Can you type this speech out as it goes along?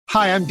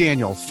Hi, I'm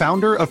Daniel,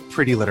 founder of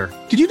Pretty Litter.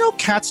 Did you know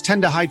cats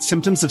tend to hide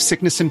symptoms of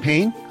sickness and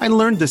pain? I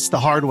learned this the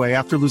hard way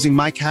after losing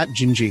my cat,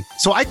 Gingy.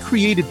 So I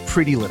created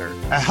Pretty Litter,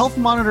 a health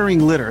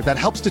monitoring litter that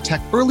helps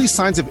detect early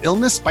signs of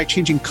illness by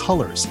changing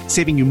colors,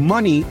 saving you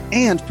money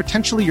and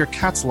potentially your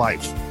cat's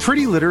life.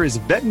 Pretty Litter is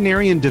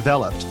veterinarian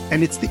developed,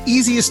 and it's the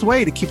easiest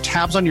way to keep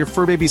tabs on your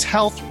fur baby's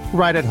health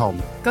right at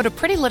home. Go to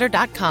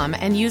prettylitter.com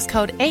and use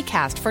code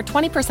ACAST for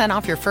 20%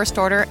 off your first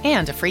order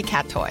and a free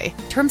cat toy.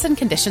 Terms and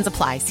conditions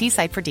apply. See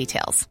site for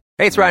details.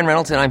 Hey, it's Ryan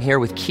Reynolds, and I'm here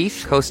with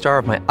Keith, co-star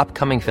of my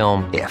upcoming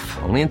film, If,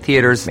 only in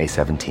theaters May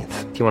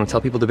 17th. Do you want to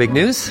tell people the big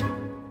news?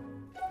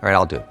 All right,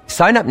 I'll do it.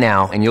 Sign up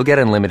now and you'll get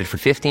unlimited for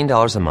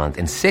 $15 a month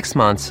and 6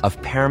 months of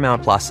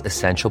Paramount Plus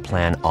Essential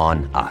Plan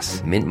on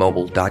us.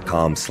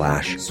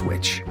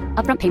 MintMobile.com/switch.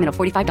 Upfront payment of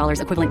 $45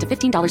 equivalent to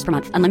 $15 per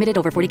month. Unlimited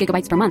over 40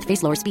 gigabytes per month.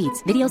 Face lower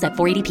speeds. Videos at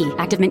 480p.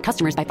 Active Mint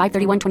customers by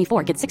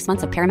 531.24 get 6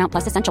 months of Paramount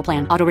Plus Essential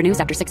Plan. Auto renews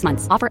after 6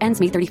 months. Offer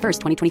ends May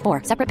 31st,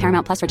 2024. Separate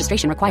Paramount Plus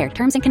registration required.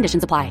 Terms and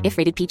conditions apply if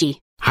rated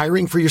PG.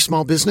 Hiring for your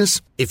small business?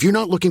 If you're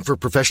not looking for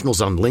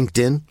professionals on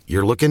LinkedIn,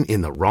 you're looking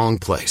in the wrong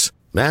place.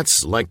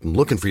 That's like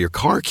looking for your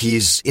car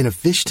keys in a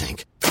fish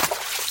tank.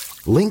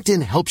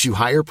 LinkedIn helps you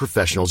hire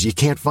professionals you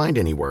can't find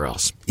anywhere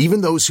else,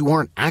 even those who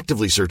aren't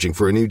actively searching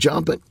for a new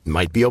job but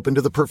might be open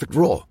to the perfect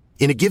role.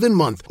 In a given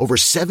month, over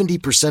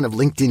 70% of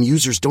LinkedIn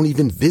users don't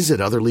even visit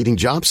other leading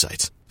job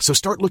sites. So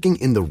start looking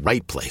in the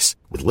right place.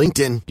 With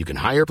LinkedIn, you can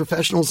hire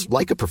professionals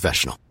like a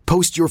professional.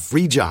 Post your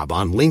free job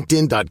on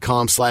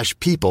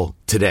linkedin.com/people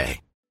today.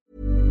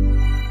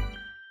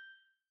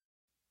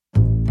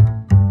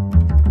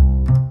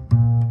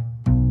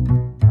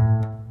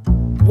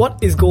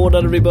 What is going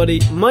on, everybody?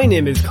 My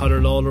name is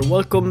Conor Lawler.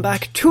 Welcome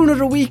back to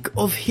another week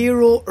of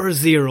Hero or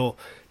Zero.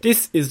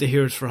 This is the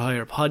Heroes for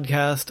Hire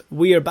podcast.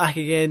 We are back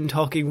again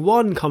talking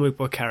one comic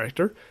book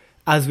character,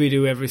 as we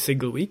do every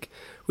single week.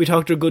 We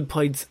talk their good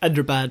points and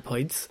their bad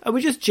points, and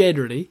we just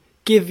generally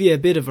give you a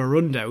bit of a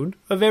rundown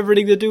of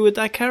everything to do with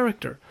that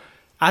character.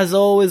 As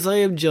always, I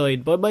am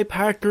joined by my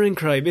partner in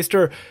crime,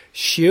 Mr.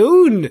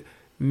 Sean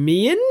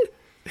Meehan.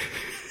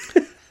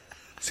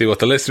 See, what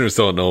the listeners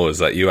don't know is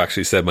that you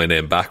actually said my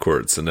name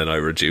backwards and then I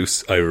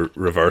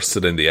reversed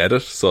it in the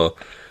edit. So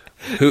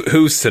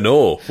who's to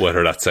know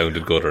whether that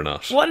sounded good or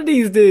not? One of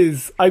these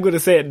days, I'm going to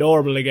say it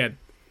normal again.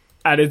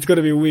 And it's going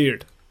to be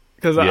weird.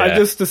 Because I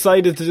just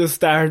decided to just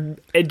start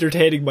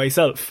entertaining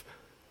myself.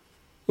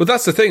 Well,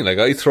 that's the thing. Like,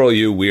 I throw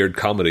you weird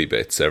comedy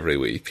bits every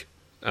week.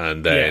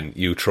 And then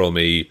you throw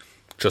me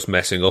just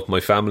messing up my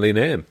family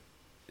name.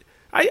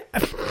 I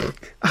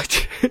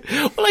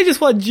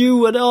just want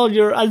you and all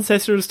your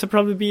ancestors to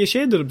probably be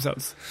ashamed of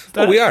themselves.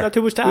 We are. Not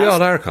too much to ask. We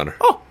all are, Connor.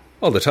 Oh.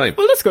 All the time.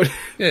 Well, that's good.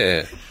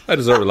 Yeah. I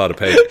deserve a lot of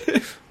pay.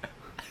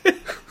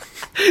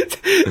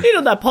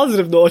 On that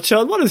positive note,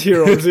 Sean, what is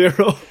Hero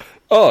Zero?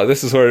 Oh,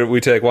 this is where we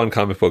take one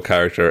comic book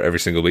character every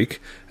single week.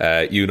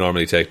 You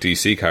normally take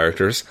DC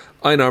characters.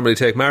 I normally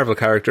take Marvel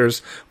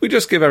characters. We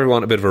just give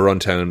everyone a bit of a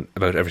rundown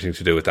about everything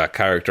to do with that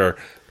character.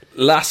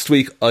 Last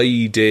week,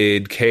 I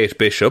did Kate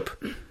Bishop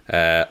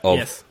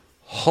of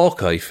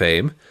Hawkeye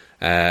fame.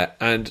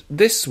 And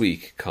this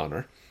week,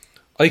 Connor,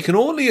 I can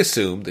only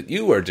assume that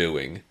you are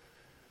doing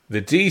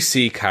the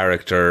DC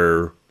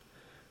character.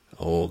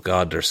 Oh,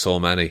 God, there's so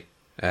many.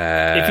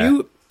 If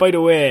you... By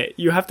the way,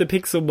 you have to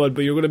pick someone,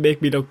 but you're going to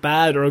make me look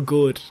bad or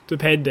good,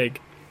 depending.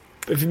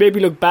 If you make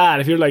me look bad,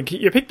 if you're like,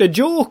 you picked the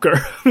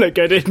Joker, like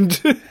I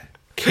didn't.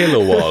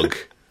 Kilowog.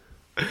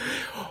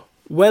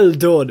 Well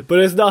done, but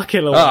it's not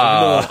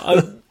Kilowog.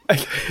 No,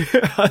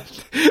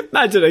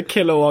 imagine a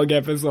Kilowog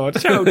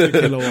episode. Shout out to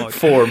Kilowog.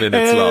 4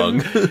 minutes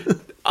long.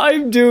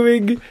 I'm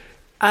doing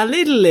a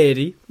little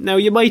lady. Now,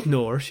 you might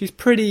know her. She's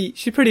pretty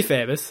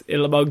famous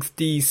amongst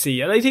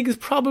DC, and I think is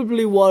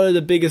probably one of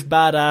the biggest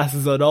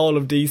badasses on all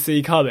of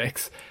DC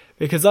Comics,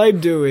 because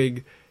I'm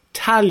doing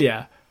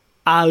Talia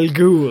al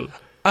Ghul.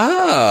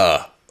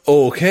 Ah,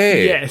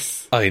 okay.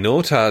 Yes. I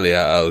know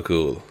Talia al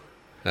Ghul.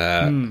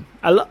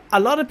 A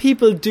lot of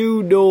people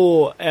do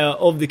know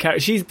of the character.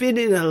 She's been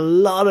in a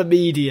lot of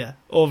media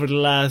over the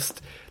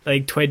last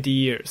 20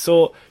 years.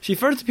 So she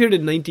first appeared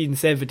in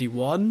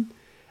 1971.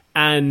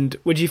 And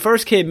when she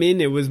first came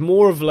in, it was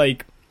more of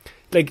like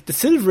the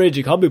Silver Age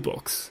of comic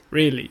books,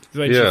 really,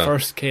 when she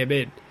first came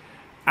in.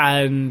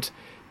 And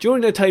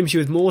during that time, she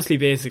was mostly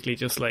basically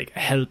just like a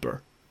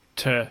helper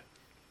to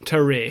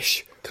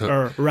Raish,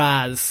 or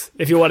Raz,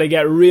 if you want to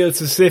get real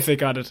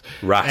specific on it.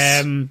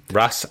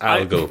 Ras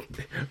Al Ghul.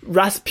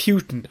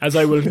 Rasputin, as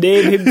I will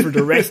name him for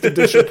the rest of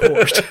this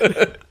report.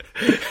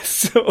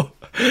 So...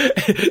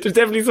 there's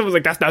definitely someone's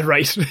like, that's not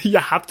right. You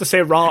have to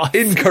say Ross.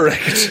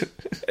 Incorrect.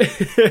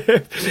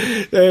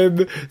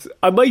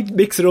 I might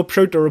mix it up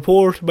throughout the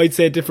report, might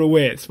say it different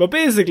ways. But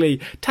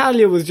basically,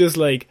 Talia was just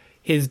like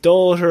his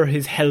daughter,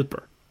 his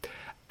helper.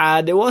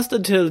 And it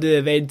wasn't until the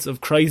events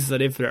of Crisis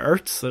on Infinite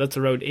Earths, so that's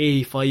around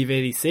 85,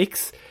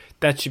 86,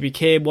 that she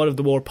became one of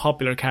the more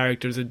popular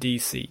characters in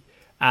DC.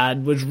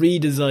 And was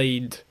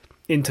redesigned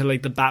into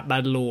the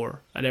Batman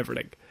lore and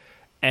everything.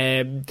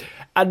 And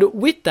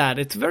with that,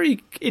 it's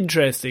very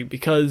interesting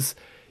because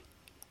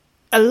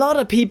a lot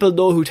of people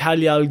know who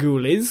Talia al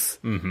Ghul is,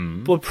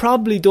 but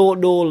probably don't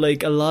know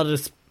like a lot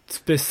of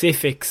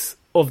specifics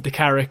of the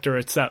character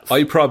itself.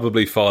 I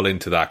probably fall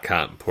into that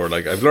camp where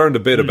like I've learned a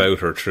bit about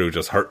her through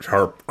just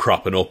her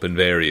cropping up in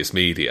various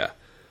media,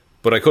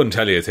 but I couldn't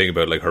tell you a thing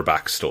about like her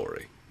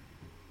backstory.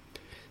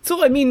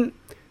 So I mean,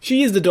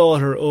 she is the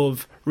daughter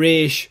of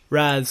Raish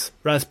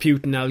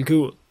Rasputin al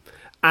Ghul,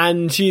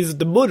 and she's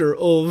the mother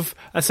of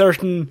a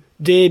certain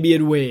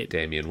Damian Wayne.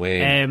 Damian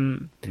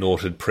Wayne,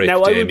 noted prick.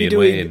 Now Damian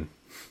Wayne.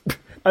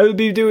 I will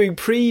be doing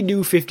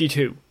pre-New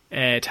 52.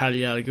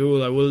 Talia al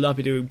Ghul. I will not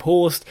be doing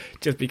post,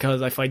 just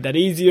because I find that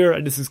easier,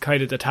 and this is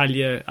kind of the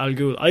Talia al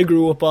Ghul I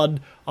grew up on,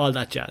 all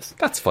that jazz.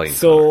 That's fine.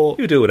 So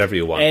Connor. You do whatever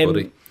you want,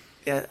 buddy.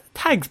 Yeah,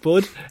 thanks,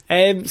 bud.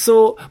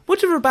 So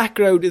much of her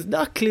background is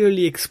not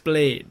clearly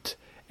explained,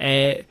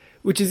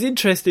 which is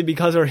interesting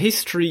because her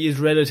history is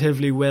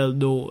relatively well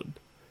known.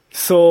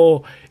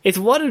 So it's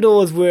one of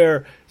those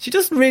where she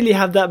doesn't really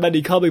have that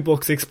many comic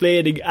books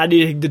explaining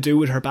anything to do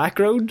with her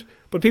background,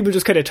 but people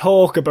just kind of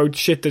talk about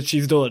shit that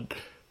she's done.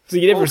 So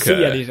you never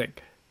see anything.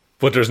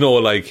 But there's no,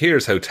 like,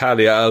 here's how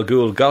Talia al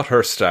Ghul got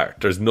her start.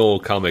 There's no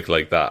comic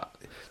like that.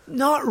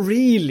 Not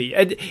really.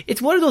 And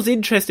it's one of those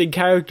interesting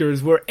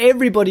characters where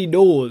everybody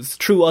knows,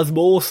 through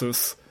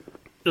osmosis,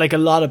 like a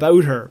lot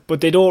about her, but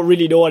they don't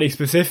really know any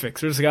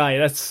specifics. There's a guy,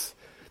 that's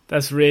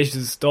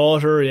Raish's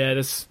daughter, yeah,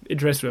 that's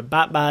interested in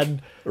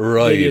Batman.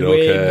 Right,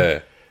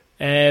 okay.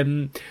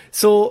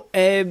 So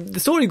the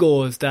story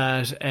goes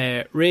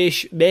that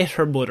Raish met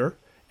her mother,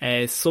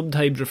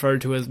 sometimes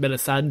referred to as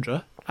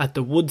Melisandre, at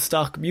the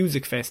Woodstock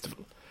Music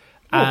Festival.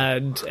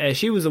 And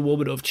she was a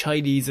woman of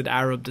Chinese and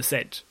Arab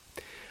descent.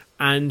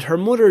 And her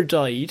mother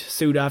died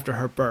soon after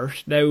her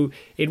birth. Now,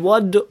 in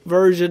one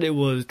version it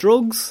was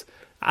drugs,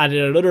 and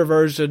in another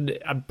version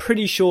I'm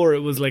pretty sure it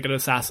was like an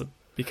assassin,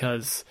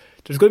 because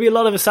there's going to be a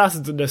lot of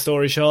assassins in this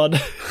story, Sean.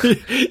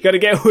 You got to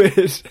get with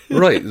it.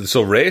 Right,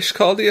 so Raish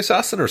called the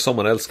assassin, or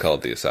someone else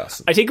called the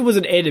assassin? I think it was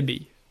an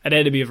enemy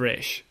of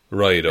Raish.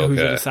 Right, okay. Who's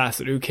an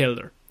assassin who killed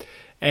her.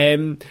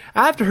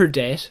 After her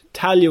death,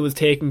 Talia was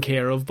taken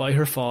care of by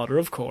her father,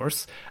 of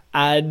course,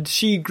 and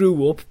she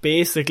grew up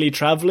basically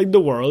travelling the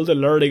world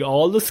and learning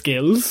all the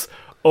skills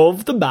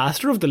of the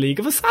Master of the League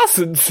of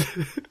Assassins.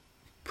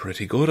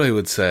 Pretty good, I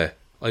would say.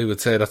 I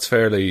would say that's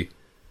fairly...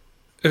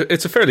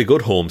 It's a fairly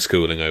good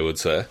homeschooling, I would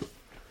say.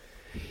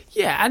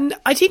 Yeah, and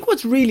I think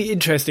what's really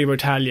interesting about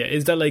Talia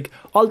is that, like,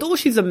 although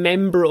she's a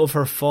member of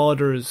her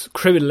father's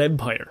criminal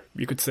empire,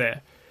 you could say,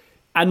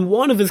 and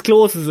one of his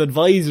closest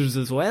advisors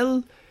as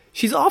well,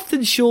 she's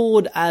often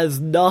shown as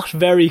not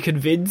very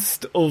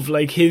convinced of,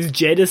 like, his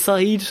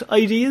genocide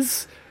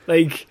ideas.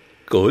 Like,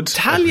 good.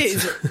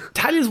 Talia's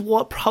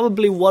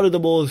probably one of the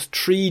most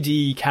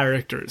 3D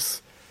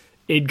characters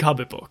in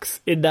comic books,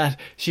 in that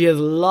she has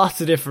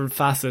lots of different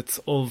facets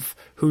of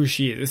who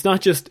she is. It's not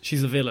just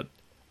she's a villain,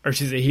 or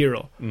she's a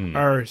hero,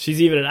 or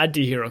she's even an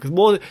anti-hero,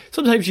 because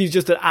sometimes she's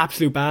just an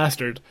absolute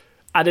bastard,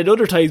 and in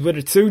other times when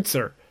it suits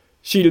her,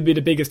 she'll be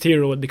the biggest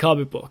hero in the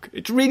comic book.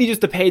 It really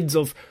just depends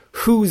of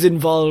who's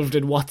involved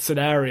in what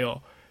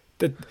scenario.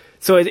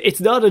 So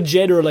it's not a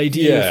general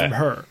idea from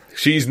her.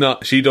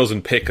 She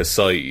doesn't pick a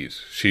side.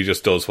 She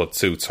just does what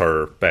suits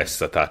her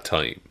best at that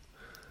time.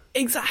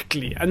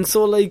 Exactly. And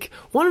so, like,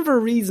 one of her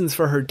reasons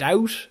for her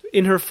doubt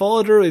in her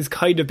father is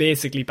kind of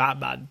basically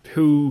Batman,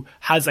 who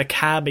has a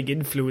calming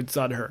influence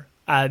on her.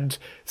 And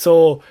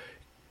so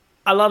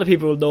a lot of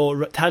people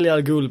know Talia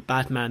al Ghul and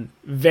Batman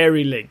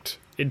very linked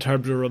in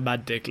terms of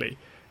romantically.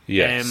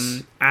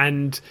 Yes.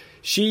 And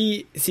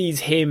she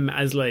sees him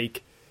as,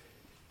 like,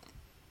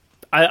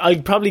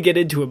 I'll probably get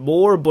into it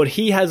more, but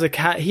he has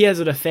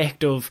an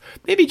effect of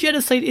maybe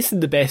genocide isn't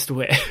the best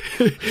way,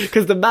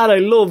 because the man I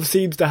love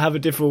seems to have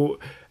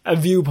a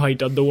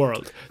viewpoint on the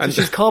world. And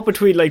so she's caught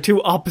between, like,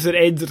 two opposite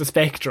ends of the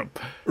spectrum.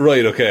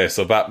 Right, okay,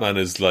 so Batman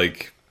is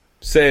like,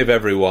 save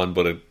everyone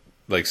but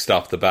like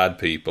stop the bad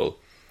people,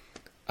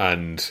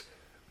 and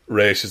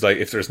Raish is like,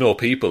 if there's no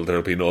people,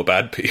 there'll be no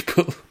bad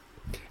people.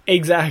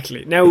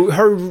 Exactly. Now,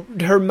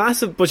 her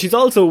massive... But she's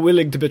also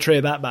willing to betray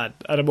Batman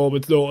at a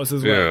moment's notice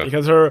as well,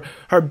 because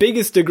her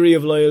biggest degree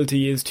of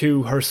loyalty is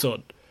to her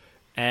son.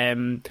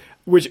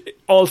 Which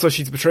also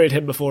she's betrayed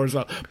him before as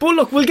well. But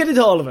look, we'll get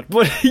into all of it.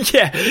 But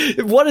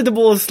yeah, one of the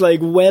most, like,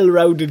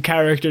 well-rounded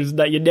characters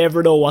that you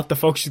never know what the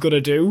fuck she's going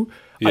to do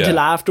until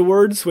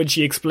afterwards, when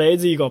she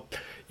explains it, you go,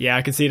 yeah,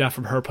 I can see that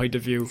from her point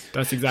of view.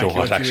 That's exactly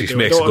what actually she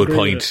makes a good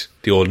point.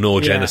 The old no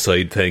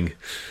genocide thing.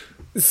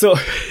 So,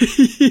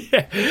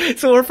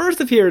 so her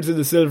first appearance in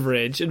the Silver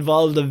Age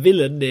involved a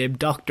villain named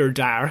Dr.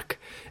 Dark.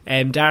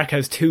 Dark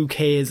has 2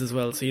 Ks as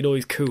well, so you know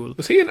he's cool.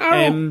 Was he an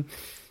Arrow?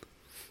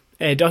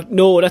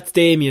 No, that's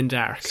Damien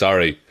Dark.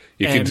 Sorry,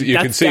 you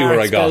can see where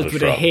I got it with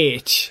from. A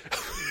H.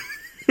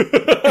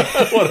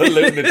 What a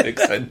lunatic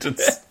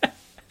sentence.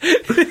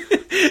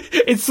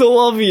 It's so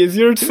obvious.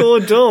 You're so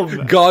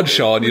dumb. God,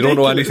 Sean, you don't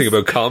know anything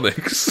about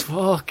comics.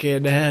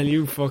 Fucking hell,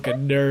 you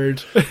fucking nerd.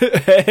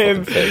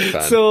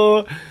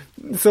 So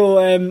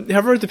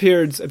her first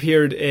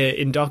appeared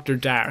in Dr.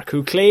 Dark,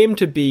 who claimed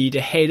to be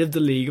the head of the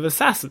League of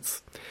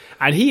Assassins.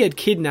 And he had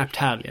kidnapped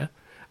Talia,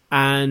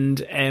 and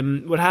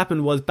what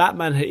happened was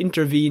Batman had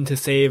intervened to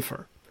save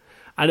her.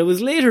 And it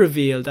was later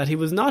revealed that he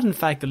was not in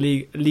fact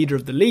the leader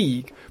of the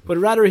League, but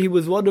rather he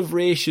was one of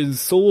Raish's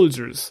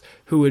soldiers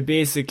who had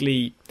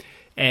basically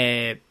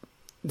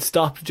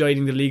stopped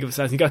joining the League of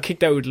Assassins. He got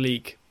kicked out of the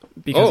League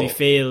because he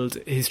failed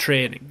his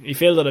training. He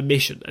failed on a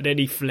mission, and then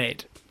he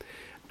fled.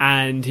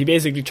 And he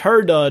basically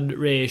turned on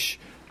Raish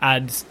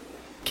and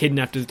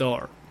kidnapped his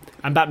daughter.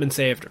 And Batman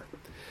saved her.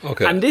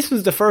 Okay. And this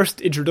was the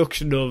first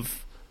introduction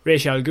of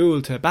Ra's al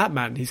Ghul to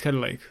Batman. He's kind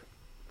of like,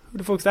 who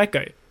the fuck's that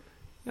guy?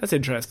 That's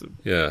interesting.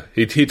 Yeah,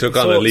 he took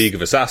on a League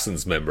of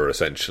Assassins member,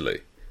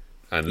 essentially,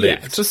 and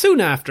lived. Yeah, so soon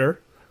after,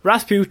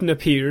 Rasputin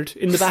appeared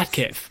in the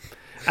Batcave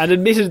and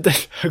admitted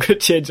that... I'm going to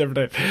change every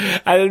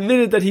time. And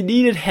admitted that he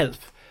needed help,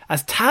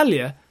 as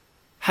Talia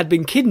had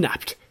been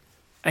kidnapped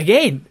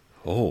again.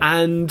 Oh.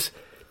 And,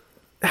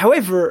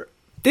 however,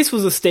 this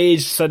was a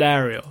staged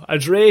scenario,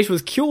 as Ra's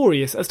was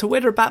curious as to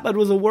whether Batman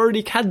was a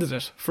worthy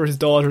candidate for his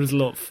daughter's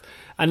love,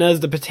 and as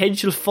the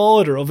potential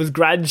father of his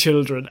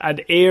grandchildren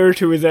and heir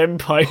to his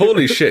empire.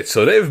 Holy shit,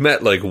 so they've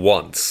met like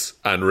once,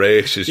 and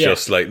Ra's is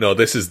just like, no,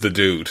 this is the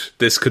dude.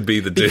 This could be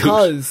the dude.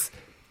 Because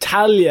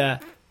Talia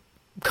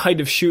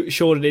kind of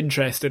showed an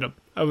interest in him.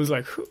 I was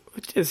like,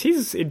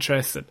 he's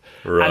interested.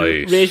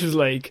 Right. And Ra's was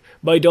like,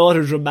 my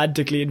daughter's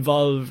romantically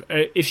involved.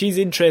 If she's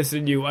interested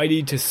in you, I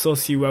need to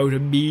suss you out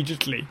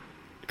immediately,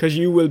 because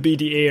you will be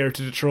the heir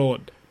to the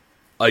throne.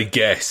 I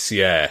guess,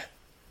 yeah.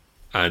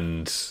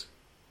 And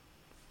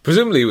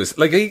presumably it was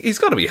like, he's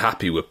got to be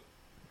happy with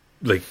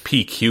like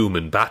peak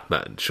human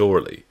Batman,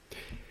 surely.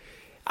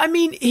 I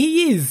mean,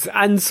 he is.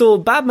 And so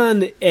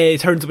Batman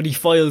turns up and he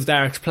files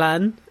Dark's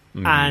plan,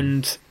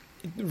 and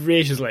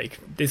Ra's is like,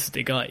 this is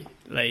the guy.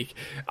 Like,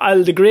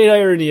 the great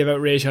irony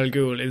about Ra's al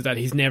Ghul is that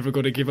he's never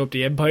going to give up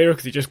the Empire,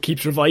 because he just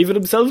keeps reviving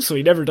himself, so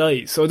he never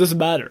dies, so it doesn't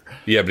matter.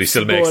 Yeah, but he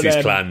still makes these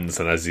plans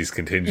and has these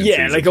contingencies.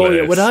 Yeah, like, oh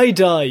yeah, when I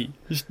die,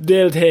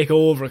 they'll take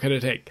over, kind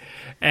of thing.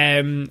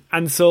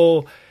 And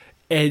so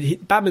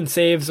Batman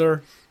saves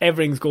her,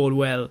 everything's going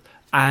well,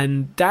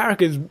 and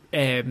Dark is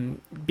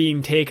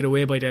being taken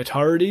away by the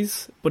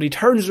authorities, but he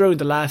turns around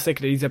the last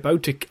second and he's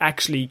about to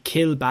actually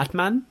kill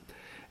Batman.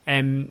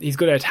 He's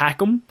going to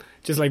attack him,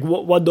 just like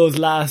one of those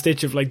last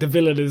ditch of like the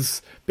villain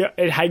is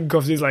in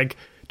handcuffs. He's like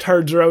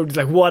turns around, he's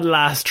like one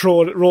last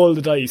roll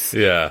the dice.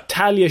 Yeah,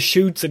 Talia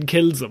shoots and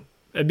kills him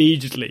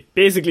immediately,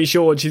 basically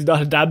showing she's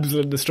not a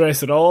damsel in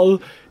distress at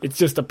all. It's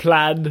just a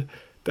plan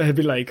that would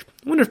be like,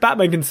 I wonder if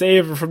Batman can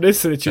save her from this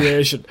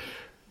situation.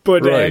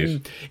 But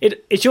right.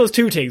 It shows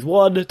two things: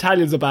 one,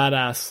 Talia's a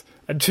badass.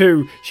 And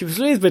two, she was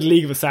raised by the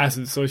League of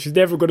Assassins, so she's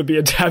never going to be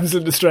a damsel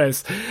in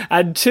distress.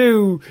 And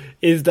two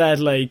is that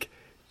like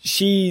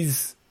she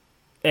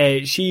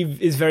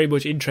is very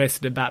much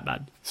interested in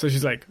Batman, so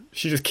she's like,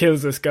 she just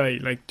kills this guy.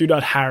 Like, do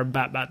not harm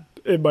Batman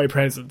in my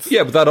presence.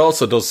 Yeah, but that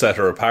also does set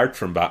her apart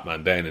from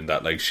Batman then, in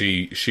that like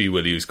she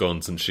will use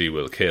guns and she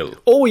will kill.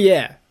 Oh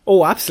yeah.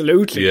 Oh,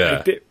 absolutely.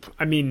 Yeah. Like,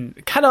 I mean,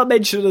 cannot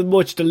mention as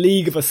much the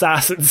League of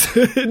Assassins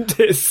in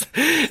this.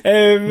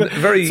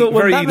 Very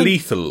Batman,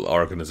 lethal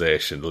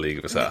organisation, the League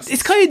of Assassins.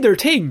 It's kind of their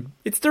thing.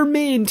 It's their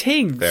main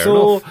thing. Fair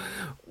enough.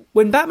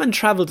 When Batman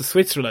travelled to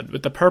Switzerland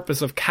with the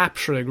purpose of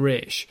capturing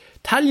Ra's,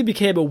 Talia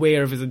became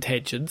aware of his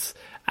intentions,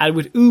 and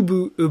with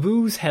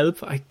Ubu's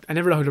help, I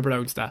never know how to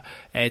pronounce that,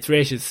 it's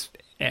Ra's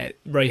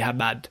right-hand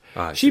man,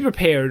 she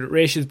prepared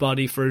Ra's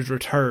body for his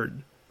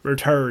return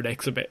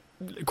exhibit,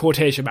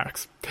 quotation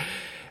marks.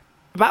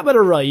 Batman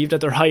arrived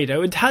at their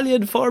hideout, and Talia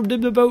informed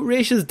him about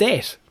Ra's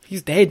death.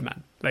 He's dead,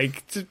 man.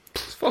 Like,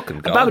 it's fucking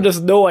gone. Batman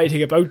doesn't know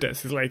anything about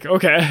this. He's like,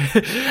 okay.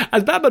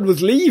 As Batman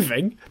was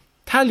leaving,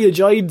 Talia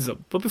joins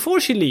him, but before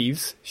she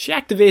leaves, she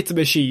activates a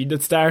machine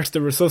that starts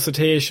the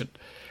resuscitation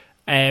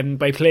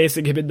by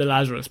placing him in the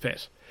Lazarus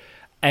pit.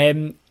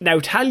 Now,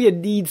 Talia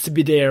needs to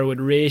be there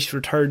when Ra's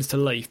returns to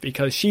life,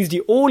 because she's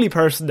the only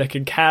person that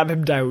can calm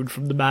him down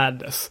from the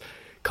madness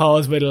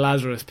caused by the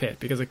Lazarus pit,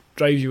 because it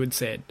drives you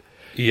insane.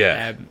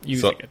 Yeah,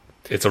 using it.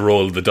 It's a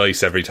roll of the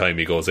dice every time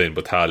he goes in,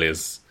 but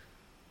Talia's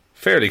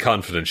fairly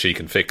confident she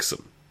can fix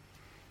him.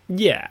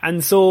 Yeah,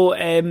 and so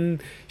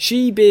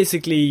she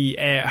basically,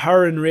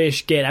 her and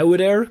Ra's get out of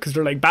there, because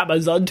they're like,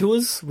 Batman's onto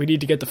us, we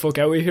need to get the fuck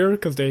out of here,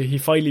 because he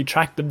finally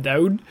tracked them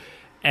down.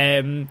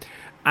 And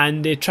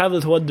they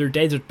travel to one of their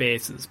desert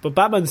bases, but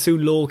Batman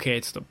soon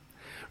locates them.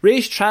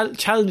 Ra's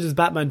challenges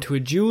Batman to a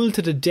duel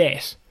to the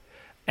death,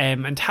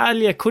 and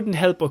Talia couldn't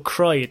help but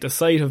cry at the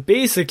sight of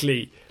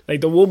basically like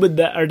the woman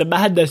or the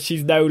man that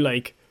she's now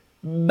like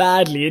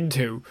madly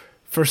into.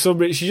 For some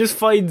reason, she just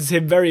finds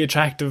him very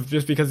attractive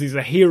just because he's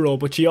a hero,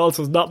 but she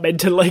also is not meant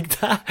to like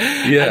that.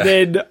 Yeah. And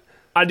then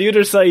on the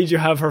other side, you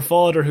have her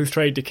father who's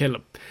trying to kill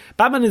him.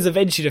 Batman is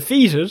eventually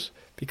defeated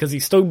because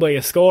he's stung by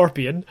a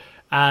scorpion,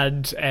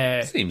 and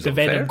the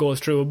venom goes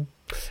through him.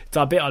 It's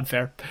a bit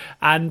unfair.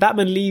 And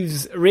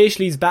Ra's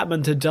leaves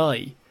Batman to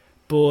die,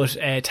 but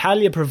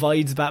Talia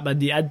provides Batman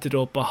the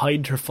antidote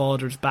behind her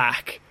father's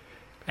back.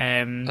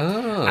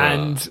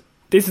 And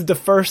this is the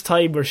first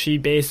time where she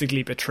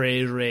basically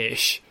betrays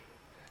Ra's.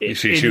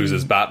 She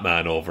chooses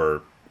Batman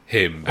over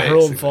him, her own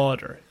basically.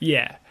 father.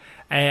 Yeah.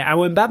 And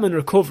when Batman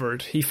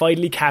recovered, he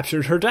finally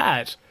captured her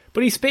dad.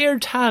 But he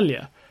spared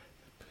Talia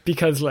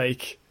because,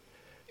 like,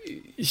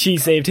 she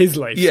saved his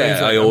life. So Yeah,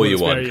 he's like, I "I'm owe gonna you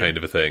spare one kind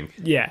of a thing.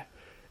 Yeah.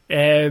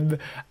 And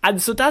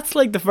so that's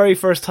like the very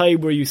first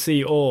time where you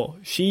see, oh,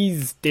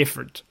 she's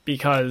different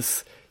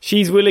because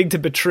she's willing to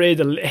betray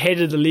the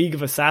head of the League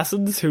of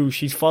Assassins, who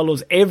she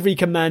follows every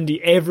command he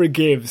ever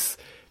gives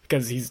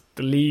because he's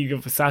the League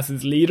of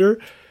Assassins leader.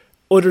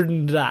 Other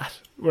than that,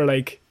 we're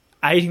like,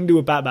 anything to do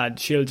with Batman,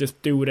 she'll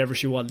just do whatever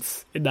she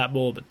wants in that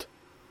moment.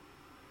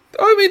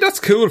 I mean, that's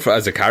cool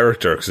as a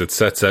character because it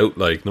sets out,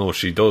 like, no,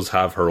 she does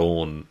have her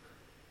own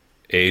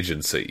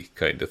agency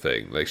kind of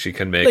thing. Like, she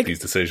can make these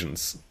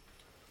decisions.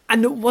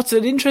 And what's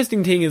an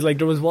interesting thing is, like,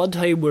 there was one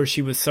time where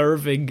she was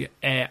serving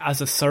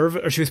as a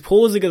servant, or she was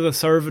posing as a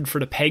servant for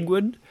the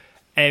Penguin,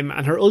 and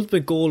her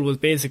ultimate goal was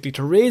basically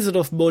to raise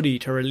enough money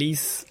to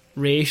release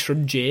Ra's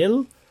from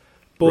jail.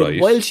 But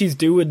Right. while she's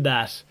doing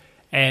that,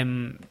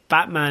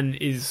 Batman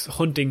is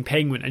hunting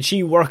Penguin, and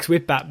she works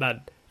with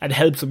Batman and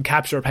helps him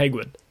capture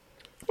Penguin.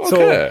 Okay.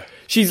 So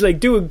she's like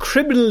doing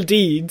criminal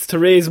deeds to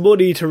raise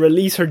money to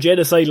release her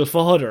genocidal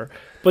father,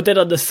 but then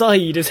on the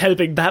side is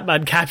helping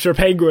Batman capture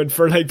Penguin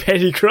for like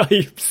petty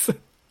crimes.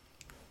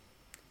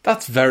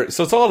 That's so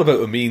it's all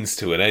about a means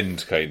to an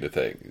end kind of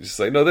thing. It's just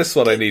like, no, this is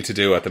what I need to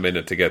do at the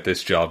minute to get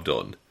this job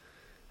done.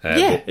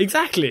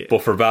 Exactly.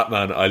 But for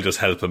Batman, I'll just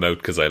help him out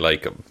because I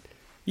like him.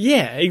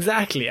 Yeah,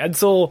 exactly. And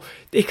so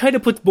it kind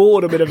of puts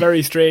both of them in a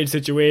very strange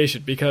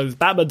situation because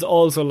Batman's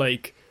also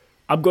like,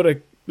 I'm going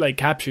to like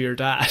capture your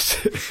dad.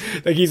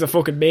 Like he's a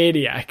fucking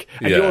maniac.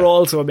 And Yeah. you're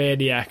also a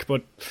maniac,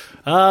 but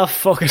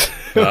fuck it.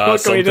 What can we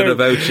Something do?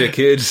 about you,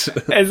 kid.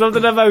 There's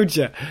something about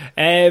you.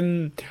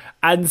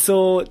 And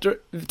so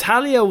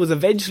Talia was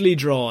eventually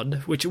drawn,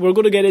 which we're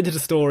going to get into the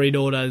story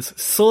known as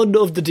Son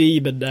of the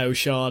Demon now,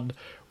 Sean,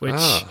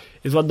 which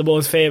is one of the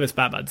most famous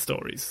Batman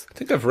stories. I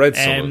think I've read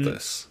some of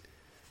this.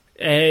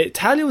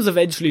 Talia was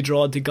eventually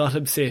drawn to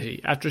Gotham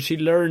City after she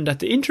learned that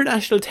the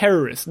international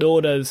terrorist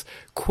known as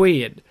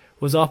Quaid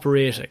was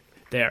operating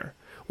there.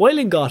 While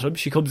in Gotham,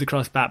 she comes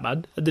across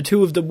Batman, and the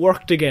two of them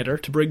work together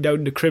to bring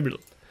down the criminal.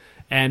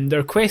 And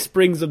their quest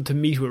brings them to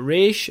meet with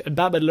Ra's, and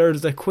Batman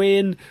learns that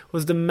Quaid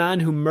was the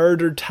man who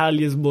murdered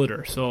Talia's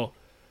mother. So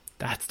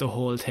that's the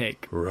whole thing.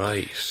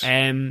 Right.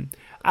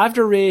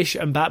 After Ra's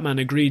and Batman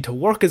agreed to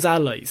work as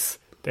allies,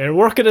 they're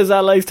working as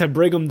allies to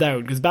bring him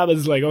down, because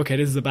Batman's like, okay,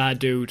 this is a bad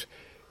dude,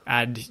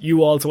 and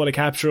you also want to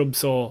capture him,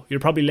 so you're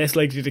probably less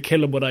likely to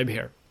kill him when I'm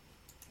here.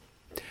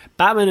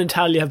 Batman and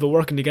Talia have been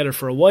working together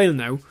for a while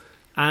now,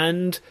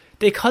 and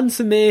they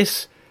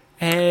consummate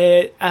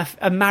a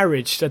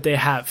marriage that they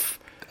have.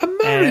 A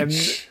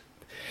marriage?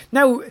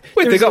 Now,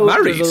 wait, they got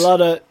married?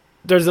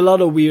 There's a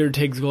lot of weird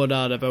things going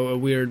on about a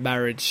weird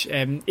marriage.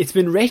 It's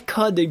been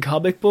retconned in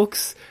comic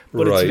books,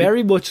 but it's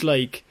very much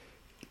like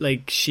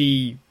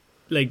she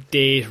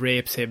date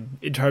rapes him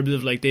in terms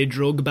of like they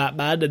drug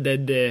Batman and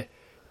then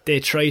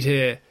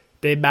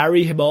they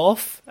marry him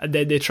off and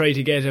then they try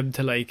to get him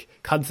to like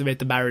consummate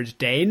the marriage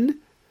then.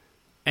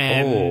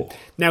 Now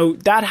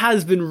that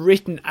has been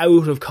written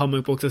out of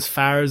comic books as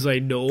far as I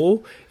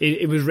know.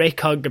 It was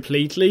retconned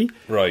completely.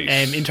 Right.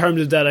 In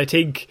terms of that, I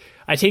think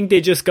they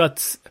just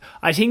got.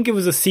 I think it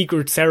was a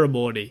secret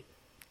ceremony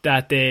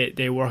that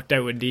they worked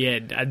out in the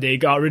end, and they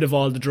got rid of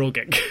all the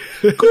drugging.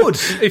 Good.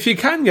 If you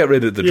can get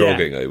rid of the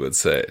drugging, I would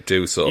say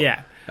do so.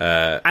 Yeah.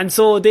 And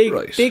so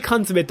they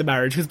consummate the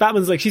marriage because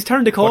Batman's like, she's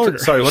turned the corner.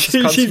 What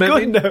does she's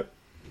good mean? now.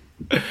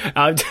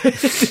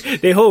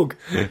 They hug.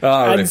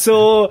 And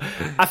so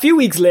a few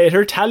weeks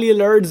later, Talia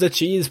learns that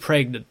she is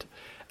pregnant,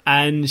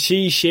 and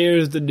she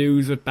shares the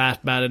news with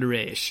Batman and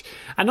Ra's.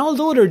 And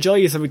although they're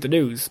joyous about the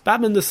news,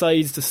 Batman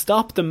decides to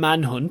stop the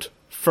manhunt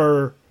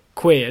for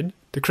Quaid,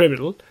 the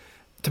criminal,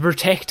 to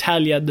protect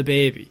Talia and the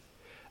baby.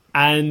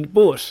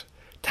 But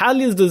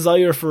Talia's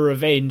desire for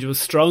revenge was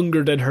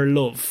stronger than her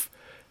love.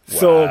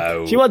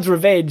 So she wants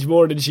revenge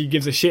more than she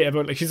gives a shit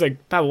about. Like, she's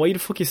like, Batman, why the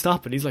fuck you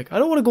stopping? He's like, I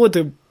don't want to go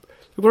into.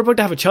 We're about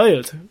to have a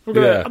child. I'm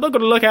not going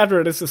to look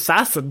after this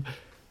assassin.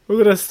 We're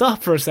going to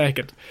stop for a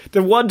second.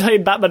 The one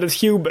time Batman is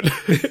human.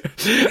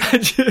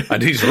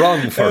 And he's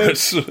wrong for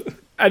it.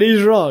 And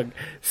he's wrong.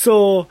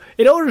 So,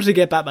 in order to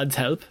get Batman's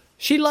help,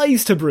 she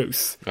lies to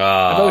Bruce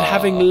about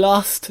having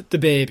lost the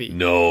baby.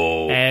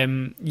 No.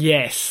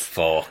 Yes.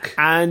 Fuck.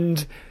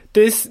 And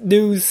this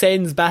news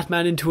sends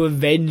Batman into a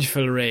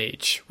vengeful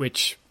rage,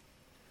 which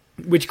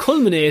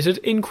culminated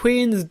in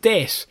Quaid's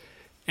death.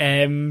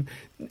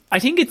 I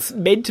think it's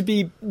meant to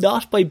be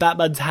not by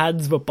Batman's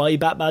hands, but by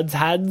Batman's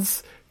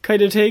hands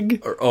kind of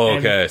thing.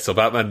 Okay, so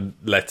Batman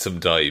lets him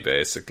die,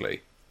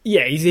 basically.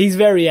 Yeah, he's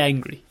very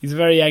angry. He's a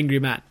very angry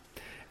man.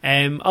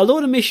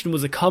 Although the mission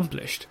was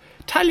accomplished,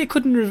 Talia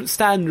couldn't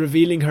stand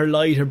revealing her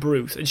lie to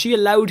Bruce, and she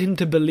allowed him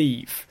to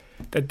believe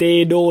that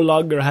they no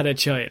longer had a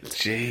child,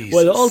 Jesus.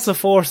 while also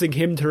forcing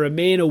him to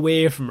remain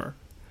away from her.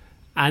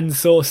 And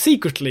so,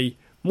 secretly,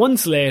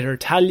 months later,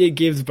 Talia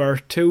gives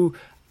birth to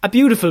a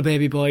beautiful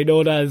baby boy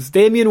known as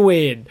Damian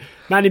Wayne,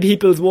 many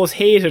people's most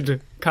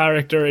hated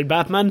character in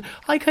Batman.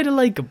 I kind of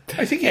like him.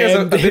 I think he has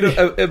a bit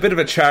of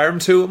a charm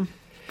to him,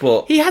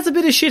 but he has a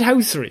bit of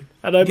shithousery,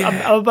 and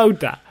I'm about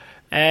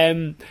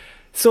that.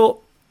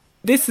 So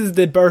this is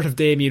the birth of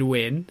Damian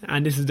Wayne,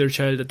 and this is their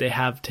child that they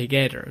have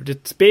together.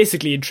 It's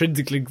basically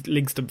intrinsically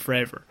links them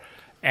forever.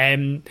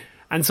 And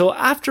so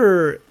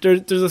after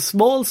there's a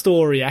small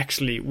story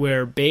actually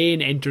where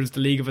Bane enters the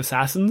League of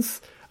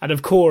Assassins, and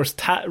of course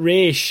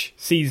Ra's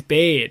sees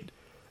Bane,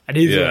 and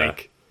he's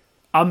like,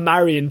 "I'm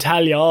marrying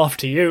Talia off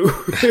to you.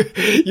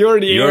 You're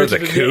the heir to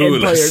the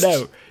Empire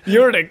now.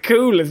 You're the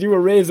coolest. You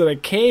were raised in a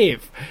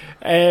cave."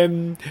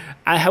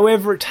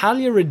 However,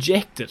 Talia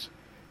rejected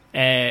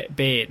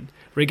Bane,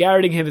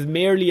 regarding him as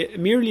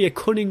merely a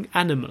cunning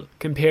animal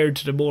compared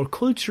to the more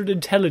cultured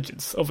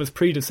intelligence of his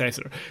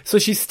predecessor. So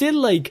she's still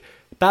like,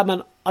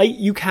 Batman,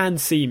 you can't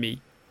see me.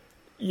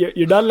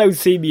 You're not allowed to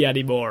see me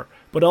anymore.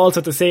 But also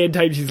at the same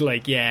time, she's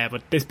like, yeah,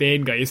 but this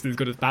Bane guy isn't as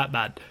good as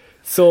Batman.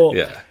 So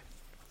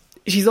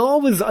she's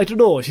always, I don't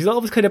know, she's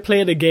always kind of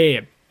playing a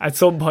game at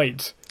some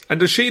point. And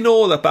does she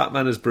know that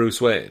Batman is Bruce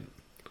Wayne?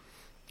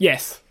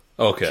 Yes.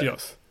 Okay. She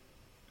does.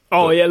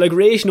 Oh, yeah, like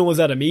Ra's knows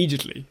that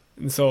immediately.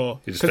 And so,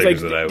 he just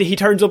figures it out. He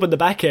turns up in the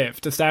Batcave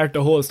to start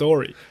the whole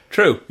story.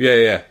 True.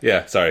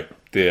 Yeah. Sorry.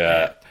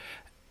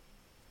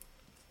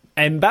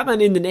 Batman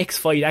in the next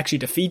fight actually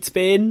defeats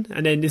Bane,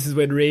 and then this is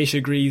when Ra's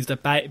agrees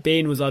that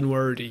Bane was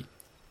unworthy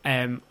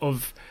and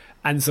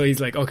so he's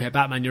like, okay,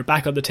 Batman, you're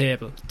back on the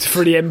table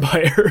for the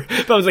Empire.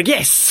 But I was like,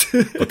 yes.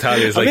 But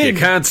Talia's like, you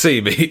can't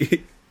see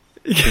me.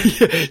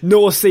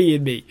 No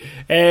seeing me.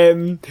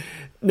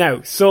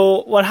 Now,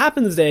 so what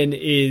happens then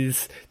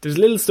is there's a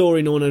little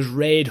story known as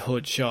Red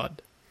Hood, Sean,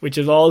 which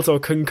is also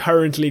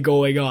concurrently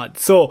going on.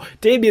 So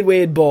Damian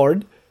Wayne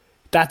born,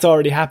 that's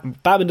already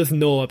happened. Batman doesn't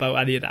know about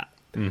any of that.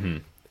 Mm-hmm.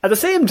 At the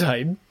same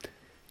time,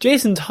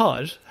 Jason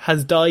Todd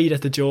has died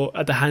at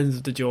the hands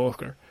of the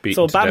Joker.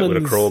 Beaten to death with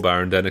a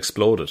crowbar and then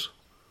exploded.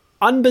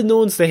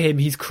 Unbeknownst to him,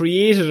 he's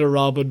created a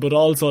Robin, but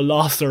also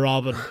lost a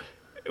Robin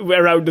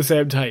around the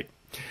same time.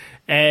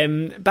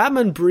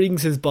 Batman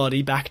brings his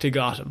body back to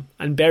Gotham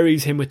and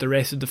buries him with the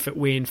rest of the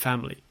Wayne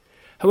family.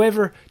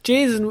 However,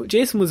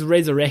 Jason was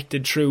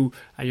resurrected through,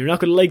 and you're not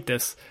going to like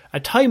this,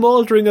 a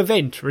time-altering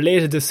event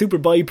related to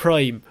Superboy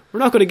Prime. We're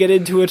not going to get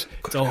into it.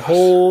 It's a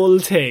whole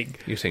thing.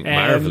 You think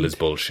Marvel is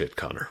bullshit,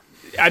 Connor?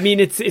 I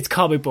mean, it's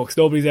comic books.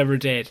 Nobody's ever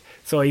dead.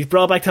 So he's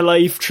brought back to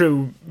life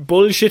through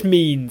bullshit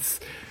means.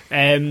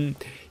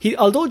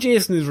 Although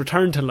Jason is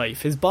returned to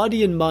life, his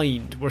body and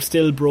mind were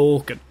still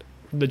broken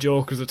from the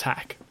Joker's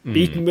attack.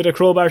 Beaten with a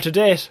crowbar to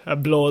death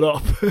and blown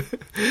up.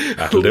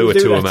 That'll do it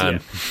to a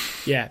man.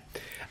 Yeah.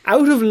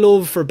 Out of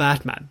love for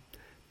Batman,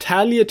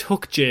 Talia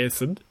took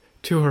Jason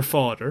to her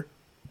father,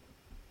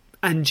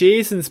 and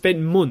Jason spent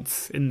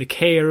months in the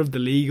care of the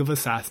League of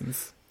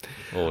Assassins.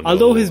 Oh, no.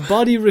 Although his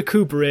body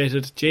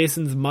recuperated,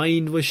 Jason's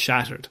mind was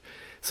shattered.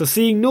 So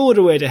seeing no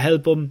other way to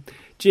help him,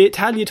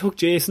 Talia took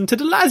Jason to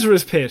the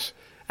Lazarus Pit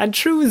and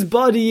threw his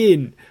body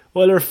in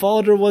while her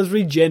father was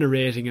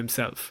regenerating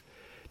himself.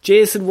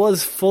 Jason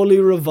was fully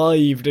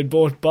revived in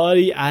both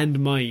body and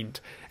mind.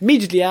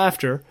 Immediately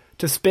after,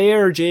 to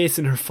spare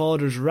Jason her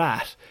father's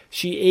wrath,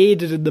 she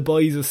aided in the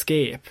boy's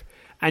escape.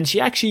 And she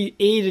actually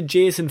aided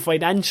Jason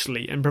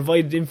financially and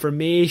provided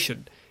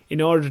information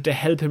in order to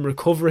help him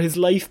recover his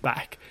life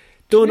back.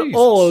 Done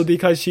all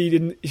because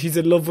she's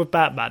in love with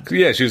Batman.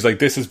 Yeah, she was like,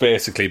 this is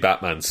basically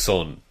Batman's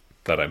son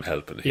that I'm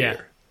helping here.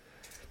 Yeah.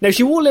 Now,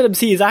 she won't let him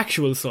see his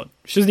actual son.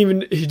 She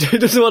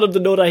doesn't want him to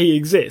know that he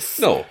exists.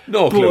 No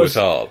clue at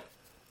all.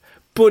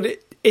 But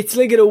it's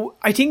like,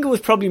 I think it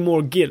was probably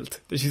more guilt.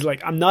 That she's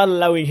like, I'm not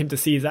allowing him to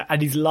see his,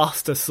 and he's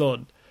lost a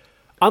son.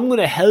 I'm going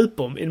to help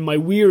him in my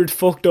weird,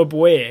 fucked up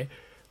way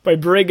by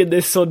bringing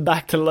this son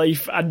back to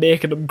life and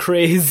making him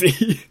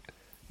crazy.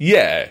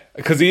 Yeah,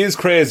 because he is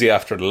crazy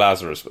after the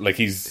Lazarus. Like,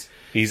 he's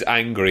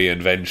angry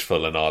and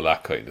vengeful and all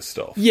that kind of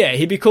stuff. Yeah,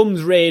 he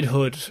becomes Red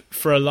Hood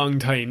for a long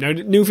time. Now,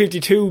 New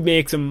 52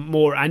 makes him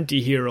more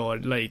anti-hero.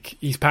 Like,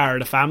 he's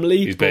part of the family.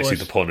 He's basically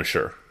the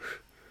Punisher.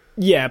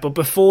 Yeah, but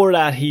before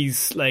that,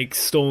 he's like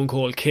Stone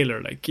Cold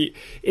Killer. Like,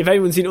 if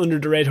anyone's seen Under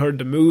the Red Hood,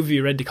 the movie,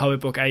 or read the comic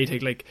book,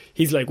 anything, like,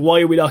 he's like,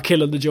 why are we not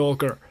killing the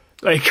Joker?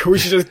 Like, we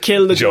should just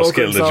kill the Joker. Just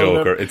kill the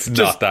Joker. It's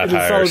not that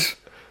hard.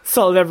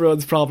 Solve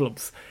everyone's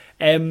problems.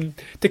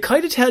 To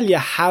kind of tell you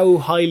how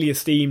highly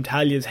esteemed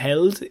Talia's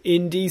held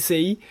in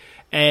DC,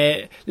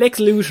 Lex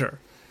Luthor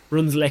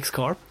runs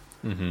LexCorp.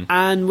 Mm-hmm.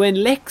 And when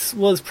Lex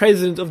was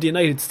president of the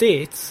United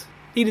States,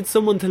 he needed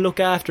someone to look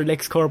after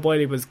LexCorp while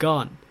he was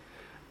gone.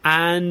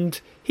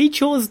 And he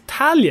chose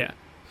Talia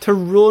to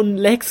run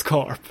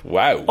LexCorp.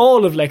 Wow.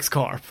 All of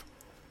LexCorp.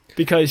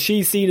 Because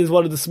she's seen as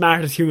one of the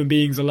smartest human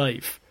beings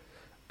alive.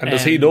 And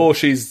does he know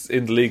she's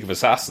in the League of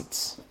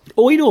Assassins?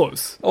 Oh, he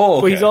knows. Oh,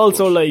 okay. But he's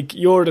also like,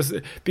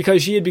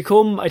 because she had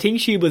become, I think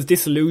she was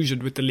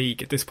disillusioned with the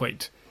League at this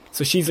point.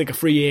 So she's like a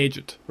free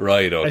agent.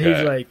 Right,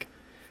 okay.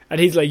 And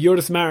he's like, you're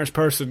the smartest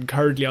person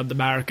currently on the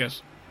market.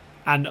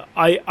 And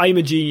I'm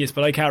a genius,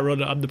 but I can't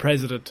run it. I'm the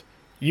president.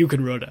 You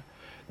can run it.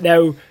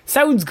 Now,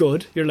 sounds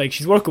good. You're like,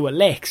 she's working with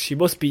Lex. She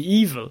must be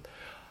evil.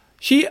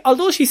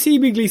 although she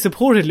seemingly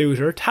supported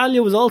Luthor,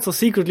 Talia was also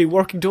secretly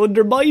working to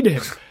undermine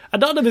him,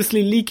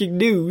 anonymously leaking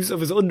news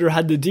of his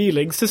underhanded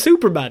dealings to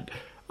Superman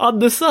on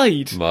the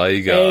side. My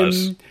God.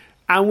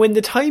 And when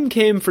the time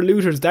came for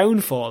Luthor's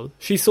downfall,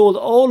 she sold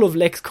all of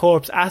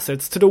LexCorp's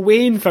assets to the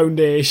Wayne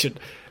Foundation,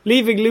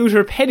 leaving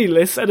Luthor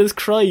penniless and his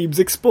crimes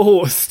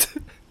exposed.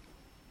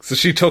 So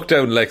she took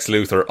down Lex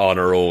Luthor on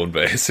her own,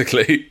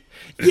 basically.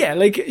 Yeah,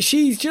 like,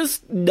 she's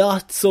just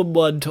not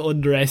someone to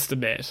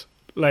underestimate.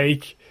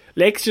 Like,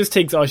 Lex just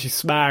thinks, oh, she's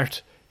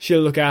smart,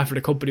 she'll look after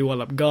the company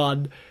while I'm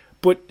gone.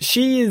 But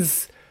she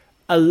is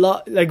a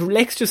lot... Like,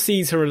 Lex just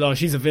sees her a lot.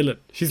 She's a villain.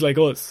 She's like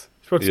us.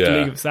 She works for the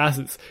League of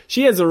Assassins.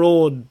 She has her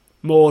own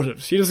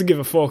motives. She doesn't give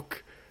a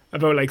fuck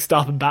about, like,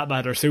 stopping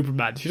Batman or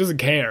Superman. She doesn't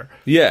care.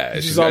 Yeah,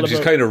 she's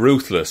kind of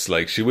ruthless.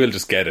 Like, she will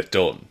just get it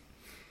done.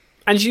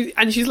 And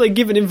she's like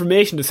giving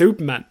information to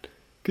Superman.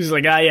 Because she's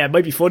like, yeah, it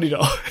might be funny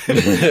though. Bit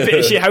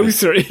of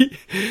shithousery.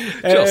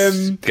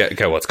 Just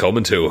get what's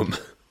coming to him.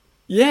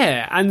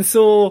 Yeah, and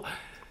so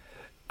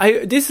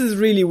this is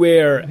really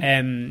where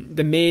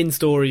the main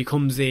story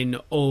comes in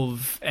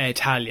of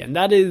Talia, and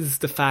that is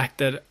the fact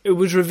that it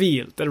was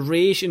revealed that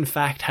Raish in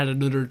fact had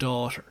another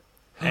daughter,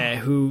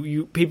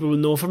 who people will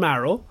know from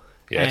Arrow,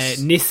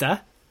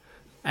 Nyssa,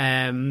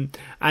 and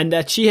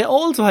that she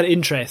also had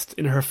interest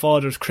in her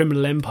father's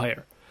criminal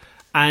empire.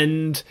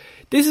 And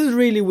this is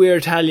really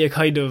where Talia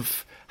kind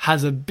of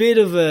has a bit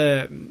of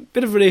an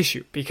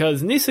issue,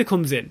 because Nyssa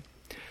comes in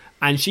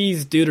and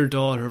she's the other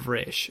daughter of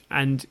Raish,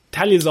 and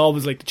Talia's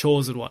always like the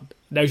chosen one.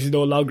 Now she's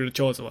no longer the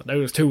chosen one. Now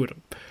there's two of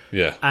them.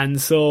 Yeah.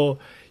 And so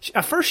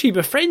at first she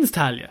befriends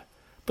Talia,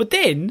 but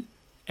then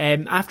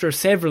after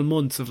several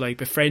months of like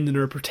befriending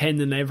her,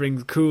 pretending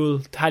everything's cool,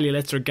 Talia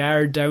lets her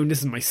guard down.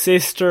 This is my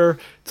sister.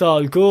 It's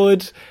all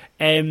good.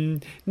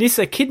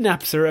 Nyssa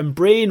kidnaps her and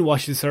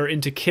brainwashes her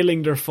into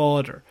killing their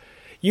father.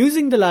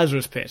 Using the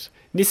Lazarus Pit,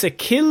 Nyssa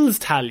kills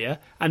Talia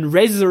and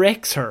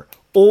resurrects her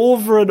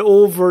over and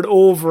over and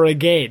over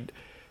again,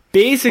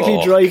 basically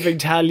driving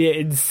Talia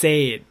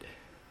insane.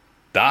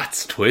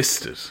 That's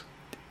twisted.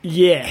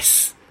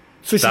 Yes.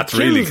 So that's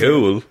really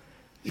cool.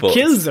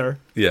 Kills her,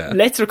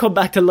 lets her come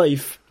back to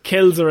life,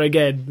 kills her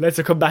again, lets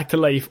her come back to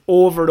life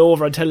over and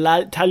over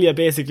until Talia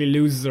basically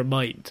loses her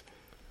mind.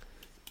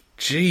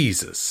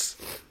 Jesus.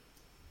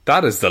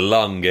 That is the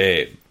long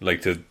game.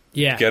 Like, to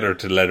get her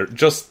to let her...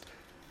 Just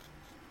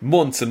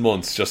months and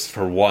months just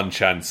for one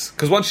chance.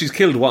 Because once she's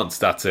killed once,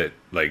 that's it.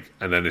 Like,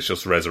 and then it's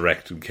just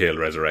resurrect and kill,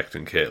 resurrect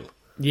and kill.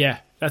 Yeah,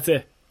 that's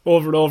it.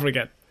 Over and over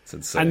again. It's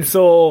insane. And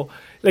so,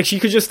 like, she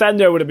could just stand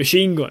there with a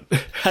machine gun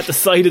at the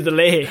side of the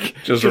lake.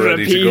 Just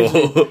ready to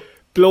go.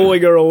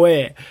 Blowing her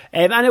away.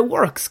 And it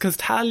works, because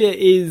Talia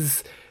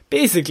is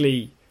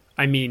basically...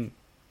 I mean,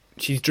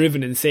 she's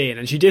driven insane.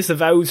 And she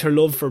disavows her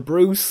love for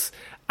Bruce...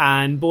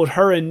 And both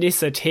her and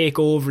Nyssa take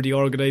over the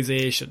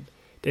organisation.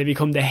 They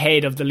become the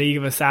head of the League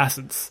of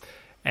Assassins,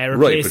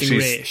 replacing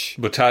Raish.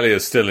 But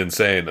Talia's still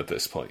insane at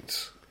this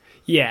point.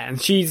 Yeah, and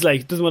she's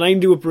like, doesn't want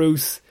anything to do with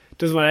Bruce.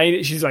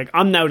 She's like,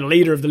 I'm now the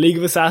leader of the League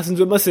of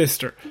Assassins with my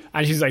sister.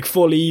 And she's like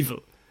full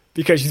evil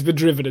because she's been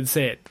driven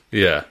insane.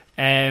 Yeah.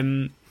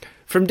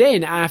 From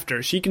then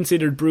after, she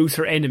considered Bruce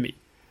her enemy.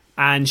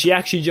 And she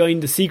actually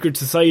joined the Secret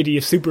Society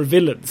of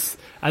Supervillains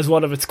as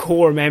one of its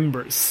core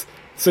members.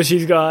 So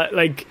she's got,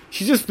 like,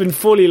 she's just been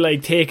fully,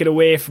 like, taken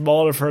away from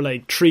all of her,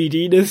 like,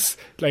 3D-ness.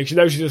 Like,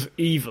 now she's just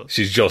evil.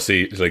 She's just,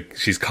 like,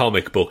 she's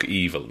comic book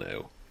evil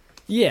now.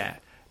 Yeah.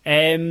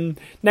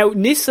 Now,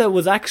 Nyssa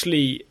was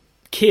actually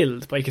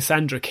killed by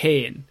Cassandra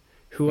Cain,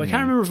 who I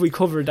can't remember if we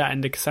covered that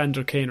in the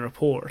Cassandra Cain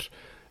report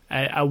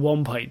at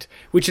one point,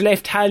 which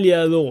left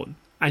Talia alone,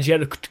 and she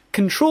had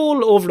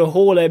control over the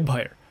whole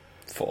empire.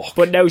 Fuck.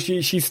 But now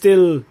she's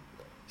still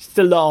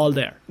not all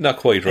there. Not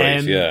quite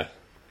right, yeah.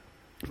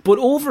 But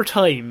over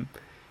time,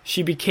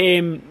 she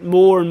became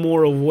more and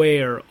more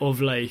aware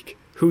of, like,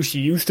 who she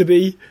used to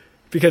be.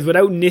 Because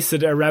without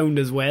Nyssa around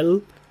as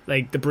well,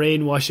 like, the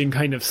brainwashing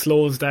kind of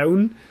slows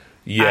down.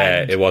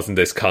 Yeah, it wasn't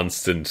this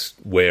constant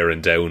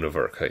wearing down of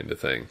her kind of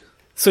thing.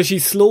 So she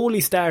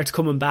slowly starts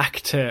coming back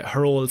to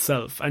her old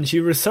self. And she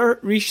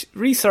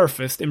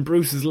resurfaced in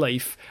Bruce's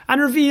life and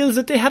reveals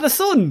that they had a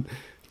son.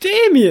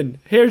 Damien!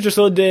 Here's your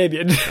son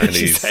Damien, and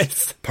she he's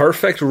says.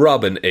 Perfect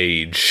Robin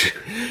age.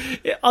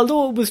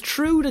 Although it was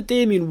true that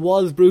Damien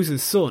was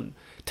Bruce's son,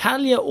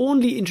 Talia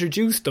only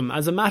introduced them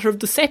as a matter of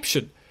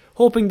deception,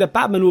 hoping that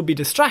Batman would be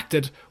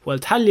distracted while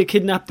Talia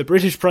kidnapped the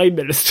British Prime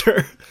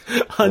Minister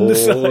on the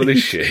side. Holy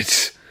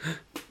shit.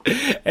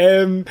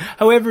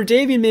 However,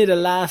 Damien made a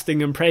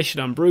lasting impression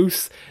on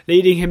Bruce,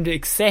 leading him to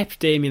accept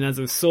Damien as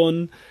his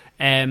son,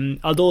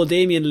 although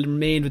Damien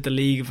remained with the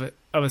League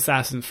of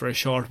Assassins for a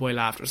short while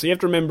after. So you have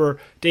to remember,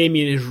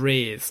 Damien is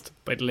raised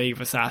by the League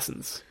of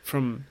Assassins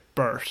from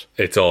birth.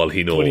 It's all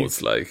he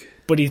knows,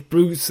 But he's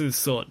Bruce's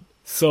son.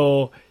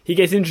 So he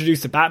gets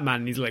introduced to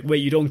Batman and he's like,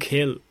 wait, you don't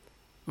kill.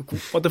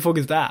 What the fuck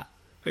is that?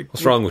 Like,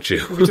 what's wrong with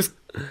you?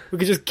 We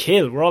could just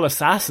kill. We're all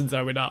assassins,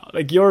 are we not?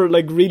 Like, you're,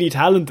 like, really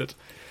talented.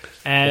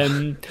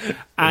 And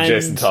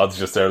Jason Todd's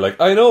just there like,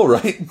 I know,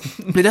 right?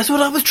 That's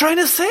what I was trying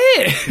to say.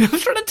 I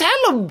was trying to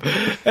tell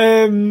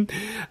him.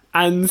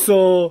 And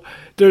so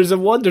there's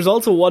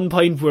also one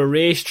point where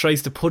Ra's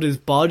tries to put his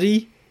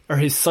body or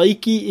his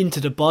psyche into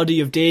the body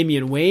of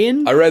Damian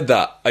Wayne. I read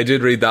that. I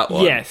did read that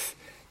one. Yes.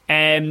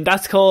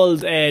 That's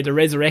called The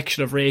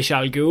Resurrection of Ra's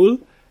al Ghul.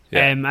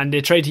 Yeah. And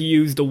they try to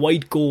use the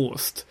White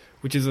Ghost,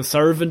 which is a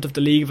servant of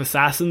the League of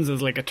Assassins,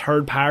 as like a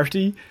third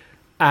party.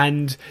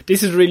 And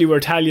this is really where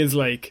Talia's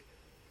like,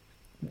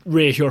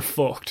 Ra's, you're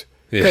fucked.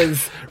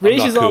 Because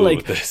Ra's is all cool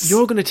like,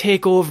 you're going to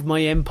take over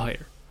my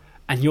empire.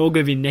 And you're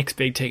going to be the next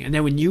big thing. And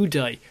then when you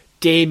die,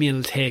 Damian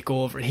will take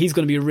over. And he's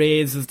going to be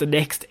raised as the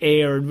next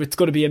heir. And it's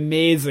going to be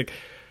amazing.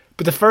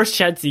 But the first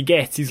chance he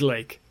gets, he's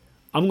like,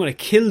 I'm going to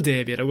kill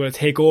Damian. I'm going to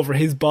take over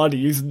his body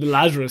using the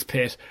Lazarus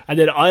pit. And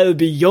then I'll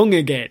be young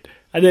again.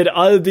 And then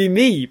I'll be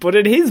me, but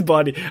in his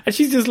body. And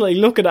she's just like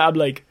looking at him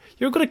like,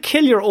 you're going to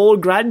kill your old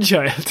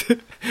grandchild.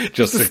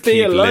 just to stay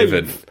keep alive.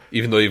 living.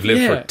 Even though you've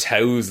lived for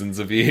thousands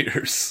of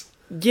years.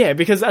 Yeah,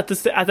 because at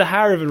the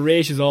heart of it,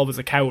 Ra's is always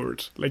a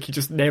coward. Like, he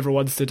just never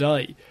wants to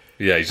die.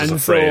 Yeah, he's just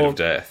afraid of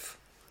death.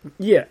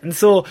 Yeah, and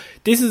so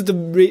this is the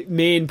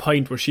main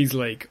point where she's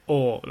like,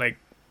 oh, like,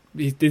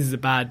 this is a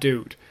bad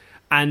dude.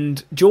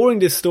 And during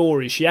this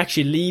story, she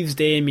actually leaves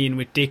Damian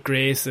with Dick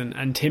Grayson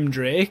and Tim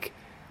Drake,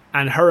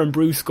 and her and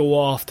Bruce go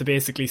off to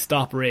basically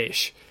stop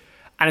Ra's.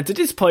 And it's at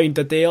this point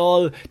that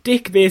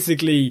Dick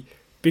basically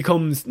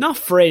becomes not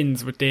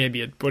friends with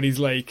Damian, but he's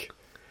like,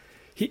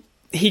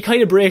 he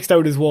kind of breaks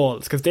down his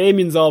walls, because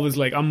Damian's always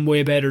like, I'm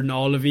way better than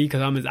all of you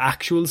because I'm his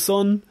actual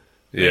son.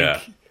 Yeah.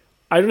 Like,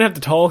 I don't have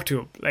to talk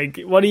to him.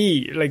 Like, what are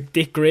you? Like,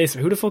 Dick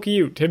Grayson. Who the fuck are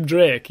you? Tim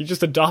Drake. He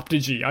just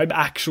adopted you. I'm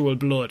actual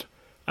blood.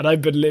 And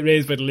I've been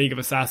raised by the League of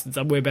Assassins.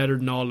 I'm way better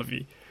than all of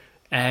you.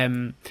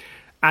 And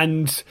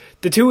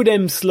the two of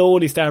them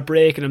slowly start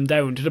breaking him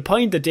down to the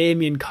point that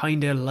Damian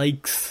kind of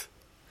likes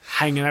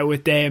hanging out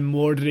with them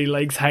more than he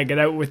likes hanging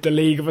out with the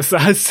League of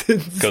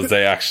Assassins. Because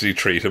they actually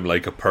treat him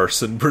like a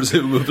person,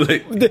 presumably.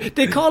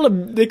 They call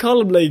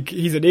him like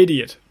he's an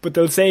idiot, but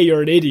they'll say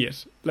you're an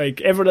idiot.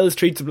 Like, everyone else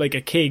treats him like a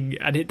king,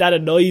 and that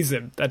annoys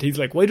him. That he's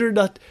like, why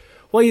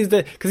is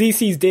that? Because he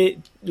sees Dick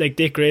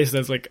Grayson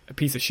as like a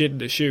piece of shit in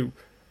the shoe.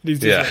 And he's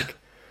just like,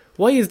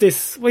 why is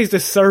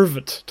this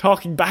servant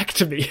talking back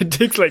to me? And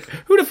Dick's like,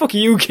 who the fuck are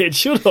you, kid?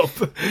 Shut up.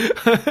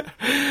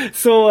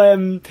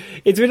 So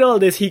it's with all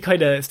this, he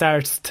kind of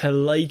starts to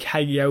like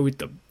hanging out with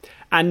them.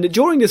 And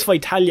during this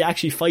fight, Talia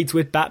actually fights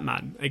with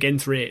Batman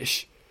against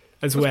Ra's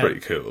as well. That's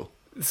pretty cool.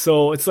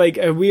 So it's like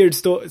a weird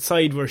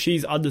side where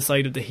she's on the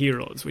side of the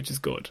heroes, which is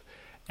good.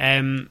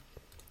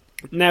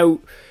 Now,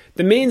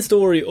 the main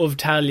story of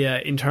Talia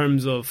in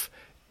terms of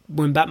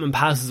when Batman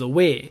passes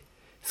away,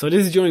 so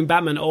this is during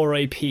Batman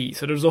R.I.P.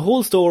 So there's a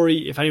whole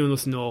story, if anyone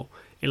doesn't know,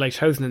 in like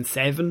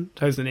 2007,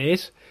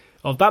 2008,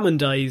 of Batman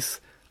dies,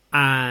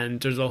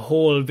 and there's a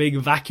whole big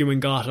vacuum in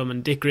Gotham,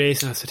 and Dick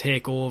Grayson has to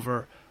take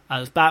over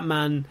as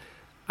Batman,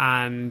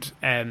 and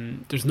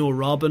there's no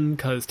Robin,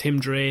 because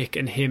Tim Drake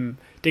and him,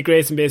 Dick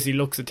Grayson basically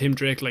looks at Tim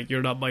Drake like,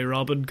 you're not my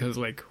Robin, because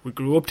like, we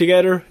grew up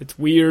together, it's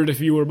weird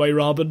if you were my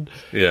Robin.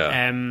 Yeah.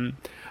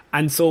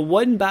 And so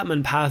when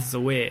Batman passes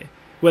away,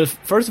 well,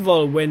 first of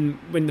all, when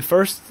the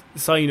first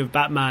sign of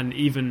Batman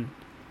even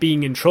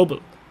being in trouble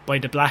by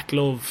the Black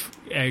Glove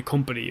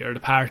company, or the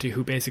party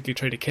who basically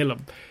tried to kill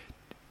him,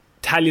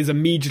 Talia's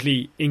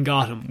immediately in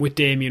Gotham with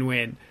Damian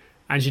Wayne,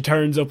 and she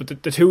turns up,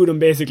 the two of them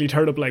basically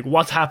turn up like,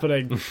 what's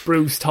happening?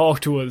 Bruce,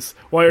 talk to us.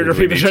 Why are there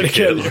people trying to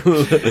kill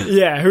you?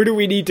 Yeah, who do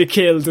we need to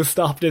kill to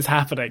stop this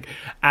happening?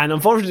 And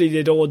unfortunately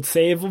they don't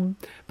save him.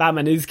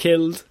 Batman is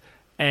killed.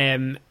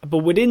 But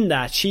within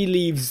that, she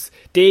leaves,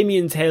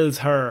 Damian tells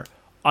her,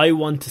 I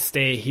want to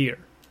stay here.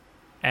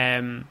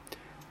 And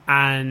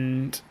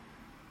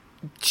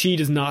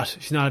she's not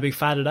a big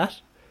fan of that,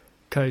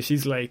 because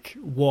she's like,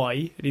 why?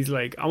 And he's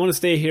like, I want to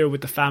stay here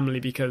with the family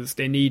because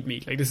they need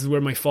me. Like, this is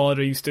where my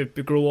father used to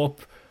grow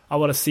up. I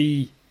want to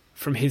see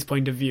from his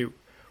point of view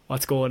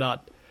what's going on.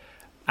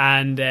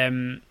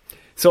 And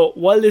so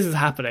while this is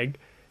happening,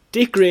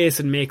 Dick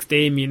Grayson makes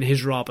Damian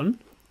his Robin.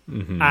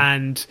 Mm-hmm.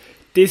 And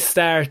this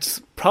starts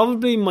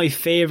probably my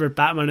favourite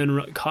Batman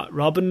and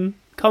Robin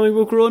comic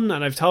book run,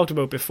 and I've talked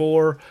about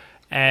before.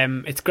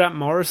 It's Grant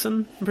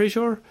Morrison, I'm pretty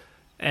sure,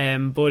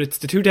 but it's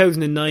the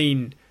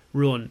 2009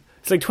 run.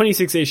 It's like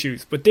 26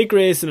 issues, but Dick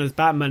Grayson as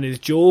Batman is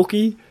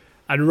jokey,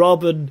 and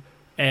Robin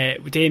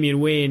with Damian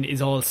Wayne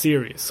is all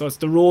serious. So it's,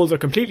 the roles are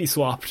completely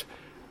swapped,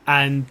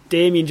 and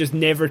Damian just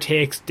never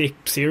takes Dick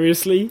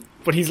seriously,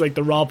 but he's like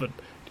the Robin.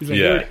 He's like,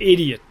 you're an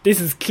idiot.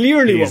 This is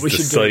clearly what we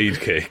should do. He's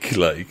the sidekick,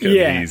 like,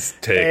 and he's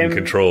taking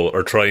control,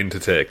 or trying to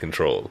take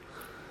control.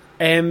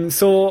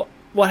 So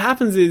what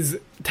happens is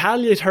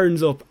Talia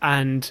turns up,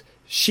 and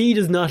she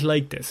does not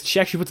like this. She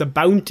actually puts a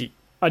bounty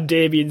on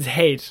Damian's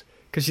head,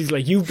 because she's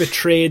like, you've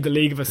betrayed the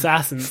League of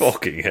Assassins.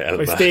 Fucking hell,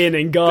 by staying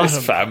in Gotham.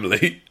 This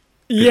family.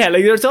 Yeah,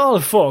 like, it's all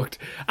fucked.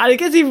 And it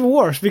gets even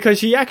worse, because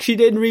she actually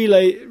then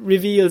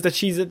reveals that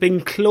she's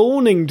been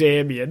cloning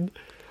Damian.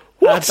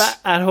 What?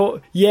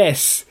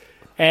 Yes.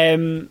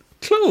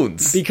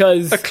 Clones?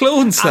 Because a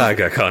clone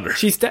saga, Connor.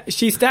 She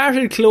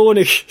started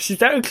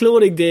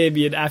cloning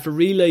Damien after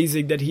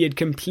realising that he had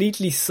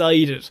completely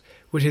sided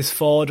with his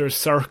father's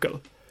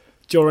circle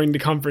during the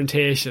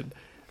confrontation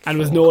and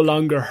was no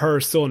longer her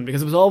son,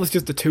 because it was always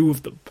just the two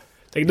of them.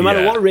 Like, no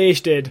matter what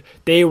Raish did,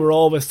 they were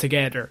always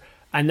together.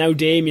 And now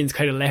Damien's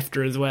kind of left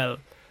her as well.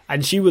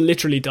 And she will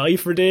literally die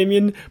for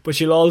Damien, but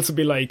she'll also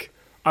be like,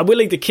 I'm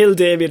willing to kill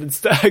Damien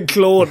and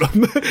clone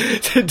him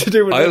to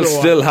do another I'll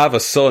still one. have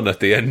a son at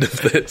the end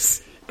of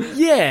this.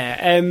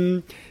 Yeah,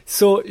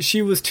 so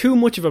she was too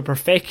much of a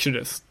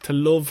perfectionist to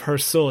love her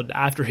son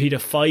after he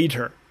defied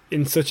her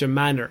in such a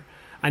manner.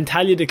 And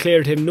Talia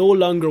declared him no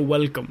longer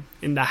welcome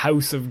in the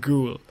House of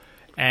Ghoul.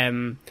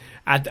 And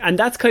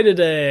that's kind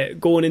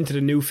of going into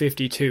the New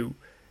 52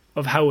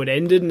 of how it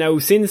ended. Now,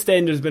 since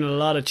then, there's been a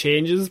lot of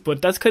changes,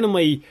 but that's kind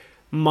of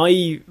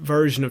my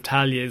version of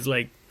Talia, is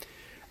like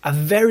a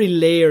very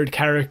layered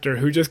character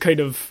who just kind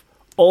of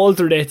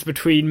alternates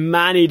between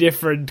many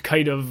different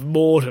kind of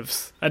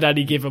motives at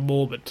any given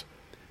moment.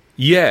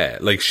 Yeah,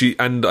 like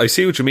and I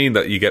see what you mean,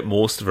 that you get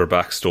most of her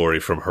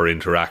backstory from her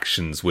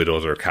interactions with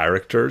other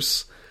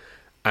characters,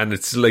 and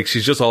it's like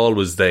she's just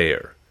always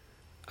there,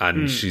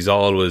 and she's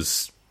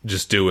always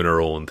just doing her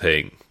own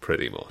thing,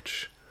 pretty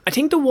much. I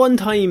think the one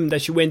time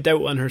that she went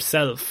out on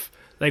herself,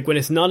 like when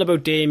it's not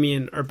about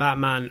Damien or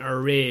Batman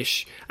or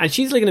Raish, and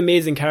she's like an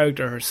amazing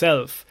character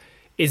herself,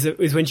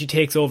 is when she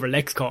takes over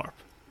LexCorp.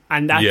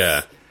 And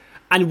that's,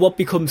 and what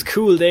becomes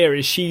cool there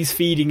is she's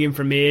feeding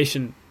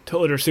information to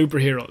other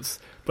superheroes,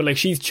 but like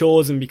she's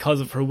chosen because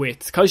of her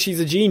wits, because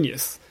she's a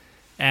genius.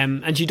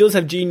 And she does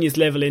have genius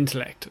level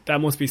intellect,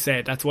 that must be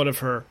said. That's one of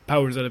her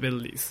powers and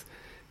abilities.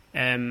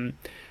 And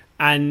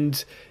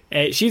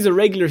she's a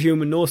regular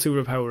human, no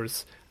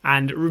superpowers.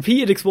 And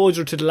repeated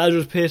exposure to the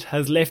Lazarus Pit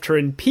has left her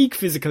in peak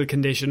physical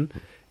condition,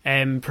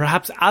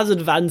 perhaps as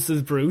advanced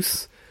as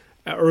Bruce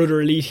or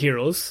other elite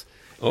heroes.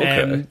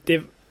 Okay.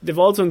 They've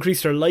also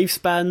increased her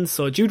lifespan,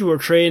 so due to her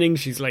training,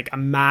 she's like a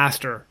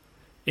master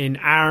in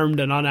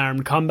armed and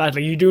unarmed combat.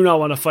 Like, you do not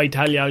want to fight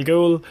Talia al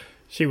Ghul.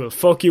 She will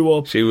fuck you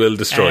up. She will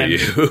destroy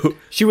you.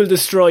 She will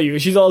destroy you.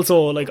 She's also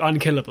like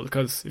unkillable,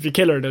 because if you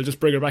kill her, they'll just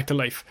bring her back to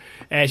life.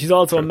 She's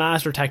also a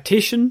master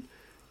tactician.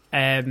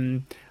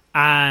 And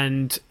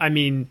I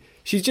mean,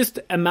 she's just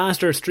a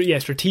master of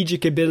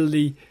strategic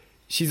ability.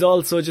 She's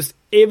also just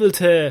able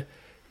to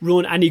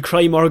run any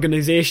crime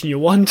organisation you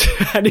want.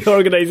 Any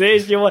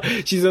organisation you want.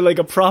 She's like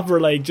a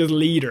proper just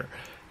leader.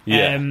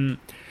 Yeah.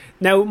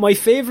 Now, my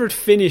favourite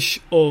finish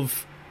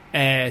of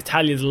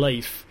Talia's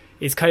life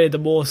is kind of the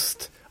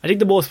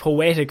most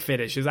poetic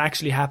finish has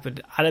actually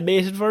happened.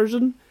 Animated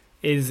version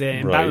is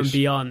Batman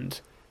Beyond,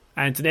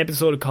 and it's an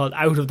episode called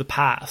Out of the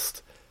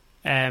Past.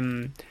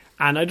 And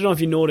I don't know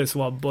if you know this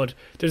one, but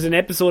there's an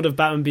episode of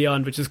Batman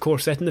Beyond which is, of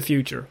course, set in the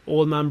future.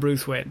 Old man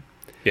Bruce Wayne.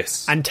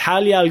 Yes. And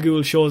Talia al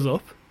Ghul shows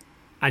up,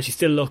 and she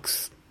still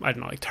looks, I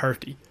don't know, like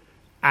 30.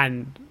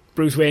 And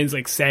Bruce Wayne's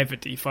like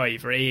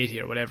 75 or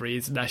 80 or whatever he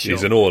is in that show.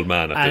 He's an old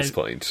man at this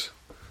point.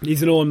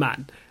 He's an old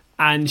man.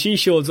 And she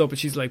shows up and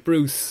she's like,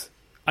 Bruce,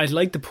 I'd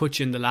like to put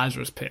you in the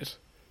Lazarus Pit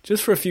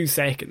just for a few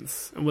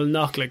seconds, and we'll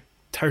knock like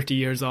 30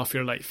 years off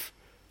your life,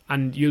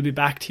 and you'll be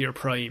back to your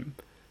prime.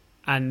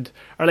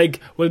 Or like,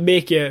 we'll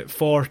make you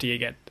 40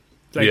 again.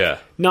 Like, yeah.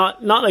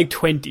 Not like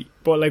 20,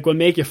 but like we'll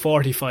make you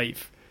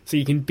 45 so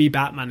you can be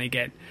Batman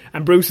again.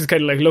 And Bruce is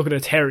kind of like looking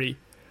at Terry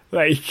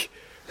like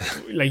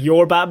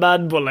you're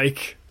Batman, but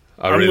like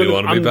I really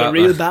want to be Batman. I'm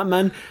the real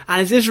Batman.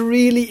 And it's this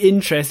really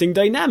interesting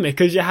dynamic,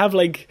 because you have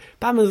like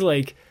Batman's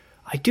like,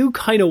 I do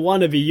kind of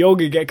want to be young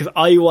again because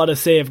I want to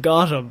save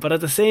Gotham, but at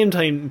the same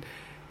time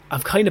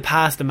I've kind of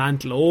passed the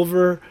mantle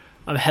over.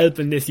 I'm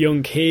helping this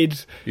young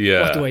kid.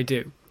 Yeah. What do I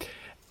do?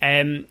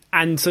 And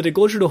so they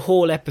go through the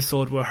whole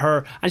episode with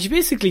her, and she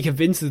basically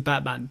convinces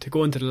Batman to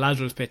go into the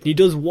Lazarus Pit, and he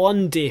does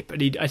one dip,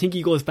 and I think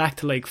he goes back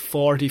to like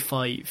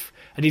 45,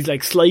 and he's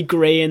like slight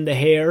grey in the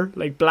hair,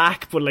 like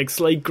black but like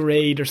slight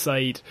grey either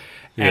side.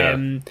 Yeah.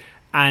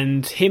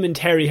 And him and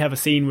Terry have a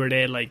scene where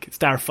they like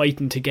start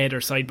fighting together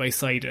side by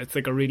side. It's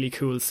like a really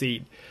cool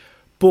scene.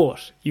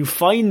 But you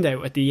find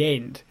out at the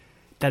end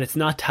that it's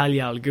not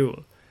Talia al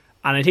Ghul,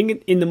 and I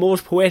think in the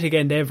most poetic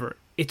end ever,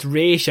 it's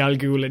Raish al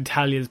Ghul in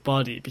Talia's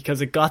body,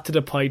 because it got to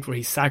the point where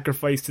he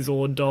sacrificed his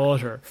own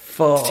daughter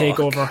to take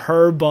over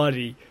her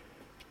body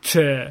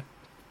to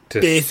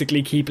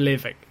basically keep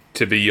living.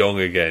 To be young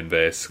again,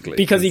 basically.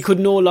 Because he could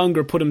no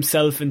longer put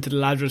himself into the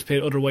Lazarus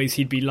Pit, otherwise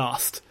he'd be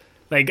lost.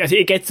 Like,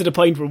 it gets to the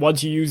point where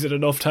once you use it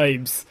enough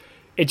times,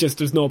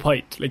 there's no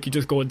point. Like, you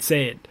just go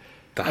insane.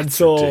 That's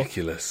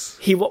ridiculous.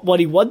 What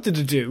he wanted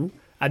to do,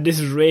 and this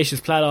is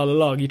Raish's plan all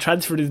along, he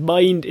transferred his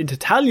mind into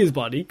Talia's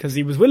body, because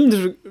he was willing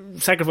to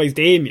sacrifice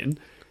Damien,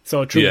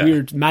 so through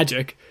weird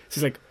magic. So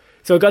he's like,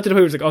 so it got to the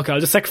point where he's like, okay, I'll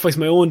just sacrifice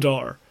my own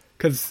daughter,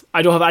 because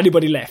I don't have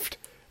anybody left.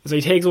 So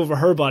he takes over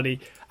her body,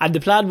 and the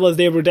plan was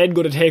they were then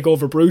going to take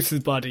over Bruce's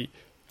body,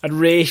 and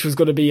Raish was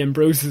going to be in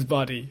Bruce's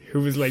body,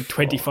 who was like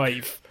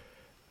 25,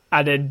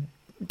 and then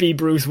be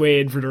Bruce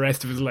Wayne for the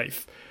rest of his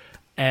life.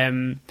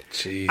 And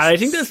I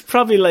think that's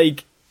probably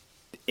like,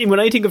 when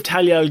I think of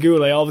Talia al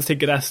Ghul, I always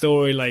think of that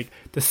story, like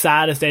the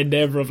saddest end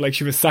ever of like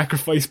she was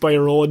sacrificed by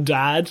her own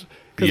dad.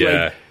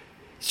 Yeah. Like,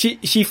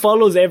 she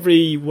follows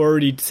every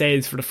word he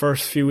says for the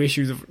first few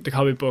issues of the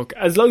comic book,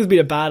 as long as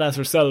being a badass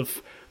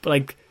herself. But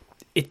like,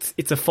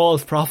 it's a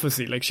false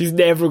prophecy. Like, she's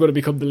never going to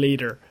become the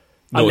leader.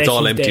 No, it's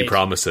all empty dead.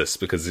 promises,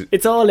 because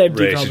it's all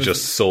empty Raish promises. is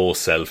just so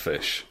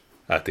selfish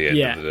at the end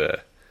of the day.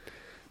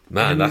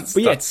 Man,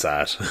 that's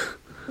sad.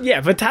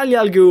 Yeah, but Talia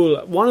al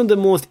Ghul, one of the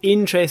most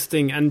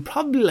interesting and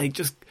probably like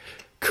just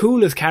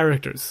coolest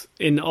characters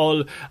in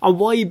all. And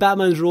why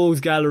Batman's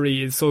Rogues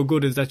Gallery is so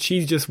good is that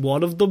she's just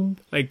one of them.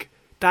 Like,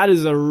 that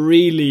is a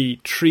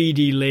really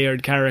 3D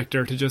layered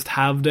character to just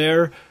have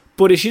there.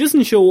 But if she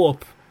doesn't show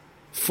up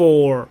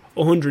for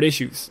 100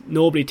 issues,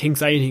 nobody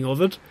thinks anything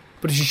of it.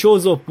 But if she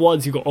shows up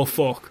once, you go, oh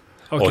fuck,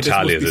 okay, this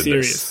must be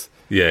serious.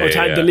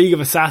 Yeah, the League of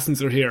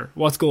Assassins are here.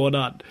 What's going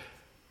on?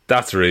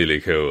 That's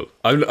really cool.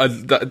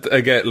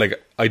 Again,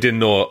 like, I didn't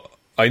know.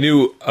 I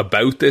knew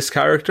about this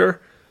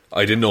character.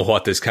 I didn't know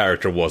what this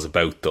character was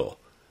about, though.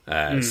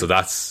 So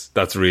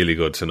that's really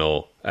good to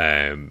know.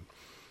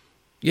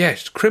 Yeah,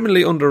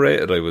 criminally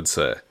underrated, I would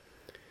say.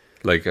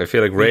 Like, I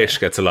feel like Raish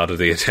gets a lot of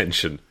the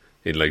attention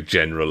in like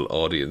general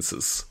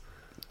audiences.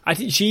 I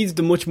think she's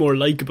the much more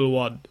likeable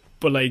one,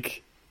 but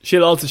like,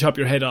 she'll also chop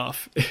your head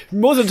off.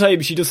 Most of the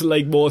time, she doesn't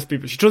like most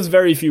people. She trusts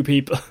very few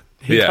people.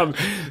 Yeah.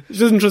 She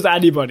doesn't trust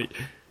anybody.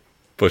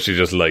 But she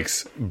just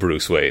likes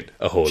Bruce Wayne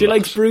a whole lot. She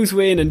likes Bruce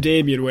Wayne and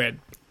Damian Wayne.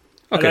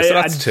 Okay, so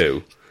that's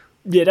two.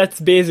 Yeah,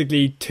 that's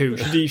basically two.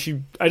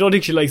 I don't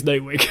think she likes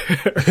Nightwing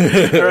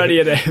or any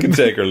of them. Can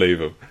take or leave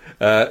him.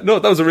 No,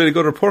 that was a really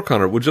good report,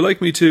 Connor. Would you like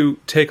me to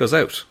take us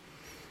out?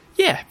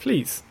 Yeah,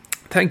 please.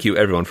 Thank you,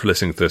 everyone, for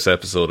listening to this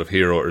episode of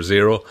Hero or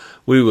Zero.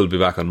 We will be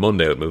back on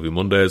Monday with Movie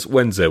Mondays,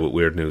 Wednesday with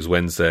Weird News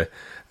Wednesday,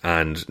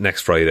 and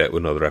next Friday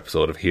with another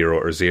episode of Hero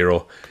or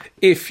Zero.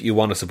 If you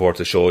want to support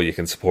the show, you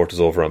can support us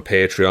over on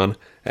Patreon,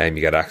 and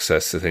you get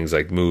access to things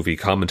like movie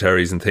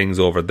commentaries and things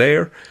over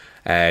there.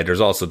 There's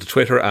also the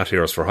Twitter at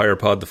Heroes for Hire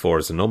Pod. The 4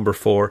 is the number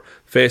 4.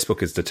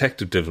 Facebook is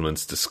Detective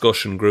Divilment's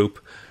discussion group.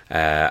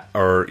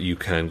 Or you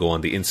can go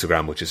on the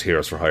Instagram, which is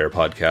Heroes for Hire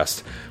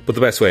Podcast. But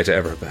the best way to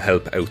ever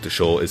help out the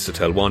show is to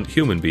tell one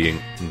human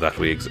being that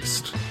we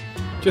exist.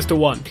 Just a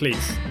one,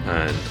 please.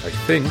 And I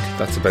think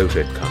that's about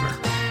it, Connor.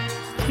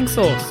 I think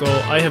so. So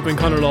I have been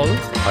Connor Lawler.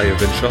 I have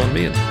been Sean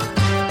Meehan.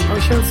 I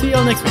shall see you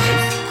all next week,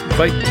 guys.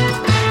 Bye.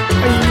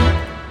 Bye.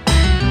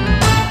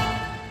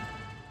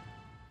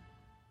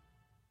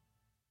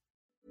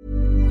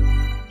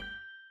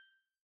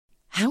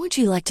 How would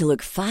you like to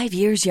look 5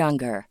 years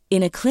younger?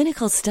 In a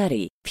clinical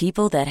study,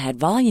 people that had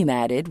volume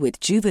added with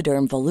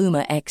Juvederm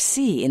Voluma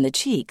XC in the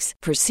cheeks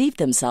perceived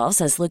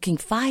themselves as looking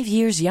 5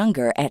 years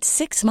younger at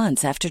 6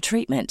 months after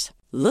treatment.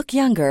 Look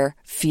younger,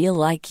 feel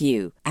like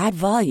you. Add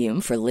volume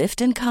for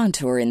lift and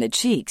contour in the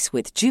cheeks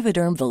with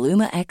Juvederm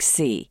Voluma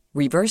XC.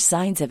 Reverse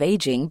signs of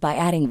aging by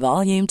adding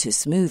volume to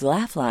smooth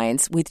laugh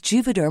lines with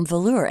Juvederm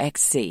Volure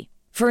XC.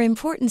 For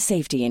important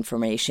safety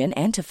information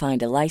and to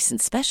find a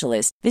licensed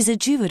specialist,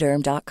 visit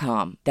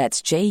Juvederm.com.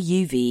 That's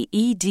JUVEDERM.com.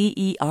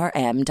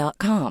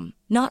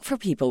 Not for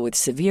people with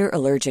severe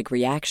allergic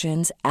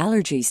reactions,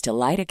 allergies to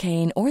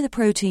lidocaine, or the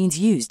proteins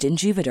used in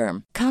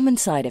Juvederm. Common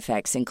side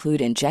effects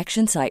include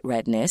injection site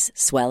redness,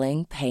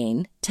 swelling,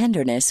 pain,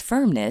 tenderness,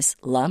 firmness,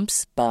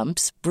 lumps,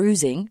 bumps,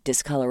 bruising,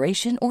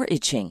 discoloration, or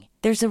itching.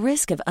 There's a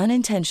risk of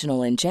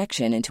unintentional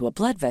injection into a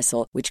blood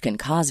vessel, which can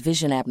cause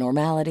vision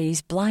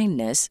abnormalities,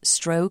 blindness,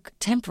 stroke,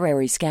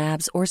 temporary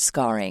scabs, or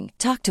scarring.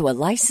 Talk to a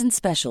licensed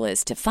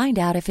specialist to find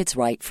out if it's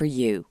right for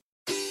you.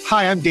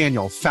 Hi, I'm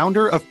Daniel,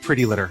 founder of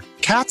Pretty Litter.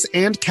 Cats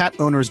and cat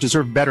owners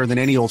deserve better than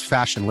any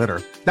old-fashioned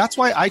litter. That's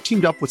why I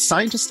teamed up with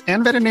scientists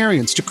and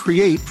veterinarians to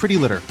create Pretty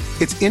Litter.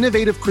 Its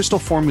innovative crystal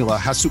formula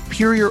has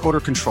superior odor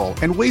control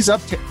and weighs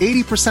up to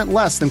 80%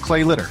 less than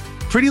clay litter.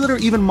 Pretty Litter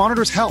even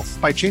monitors health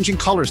by changing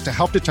colors to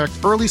help detect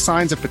early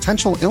signs of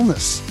potential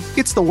illness.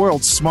 It's the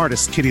world's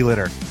smartest kitty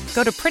litter.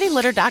 Go to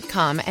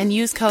prettylitter.com and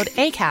use code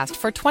ACAST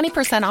for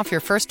 20% off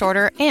your first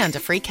order and a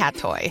free cat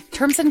toy.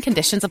 Terms and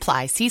conditions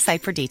apply. See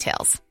site for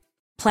details.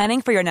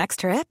 Planning for your next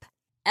trip?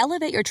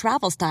 Elevate your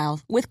travel style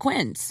with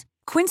Quince.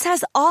 Quince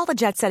has all the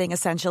jet-setting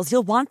essentials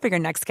you'll want for your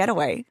next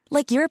getaway,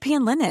 like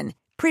European linen,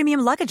 premium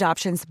luggage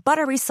options,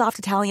 buttery soft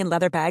Italian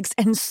leather bags,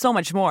 and so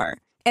much more.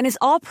 And is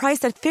all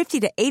priced at 50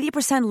 to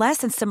 80% less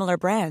than similar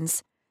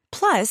brands.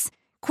 Plus,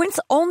 Quince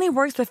only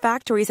works with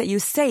factories that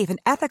use safe and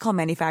ethical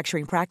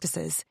manufacturing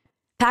practices.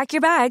 Pack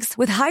your bags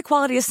with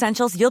high-quality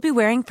essentials you'll be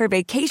wearing for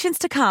vacations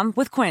to come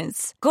with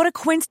Quince. Go to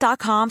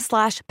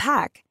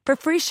quince.com/pack for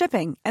free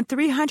shipping and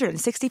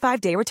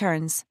 365-day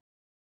returns.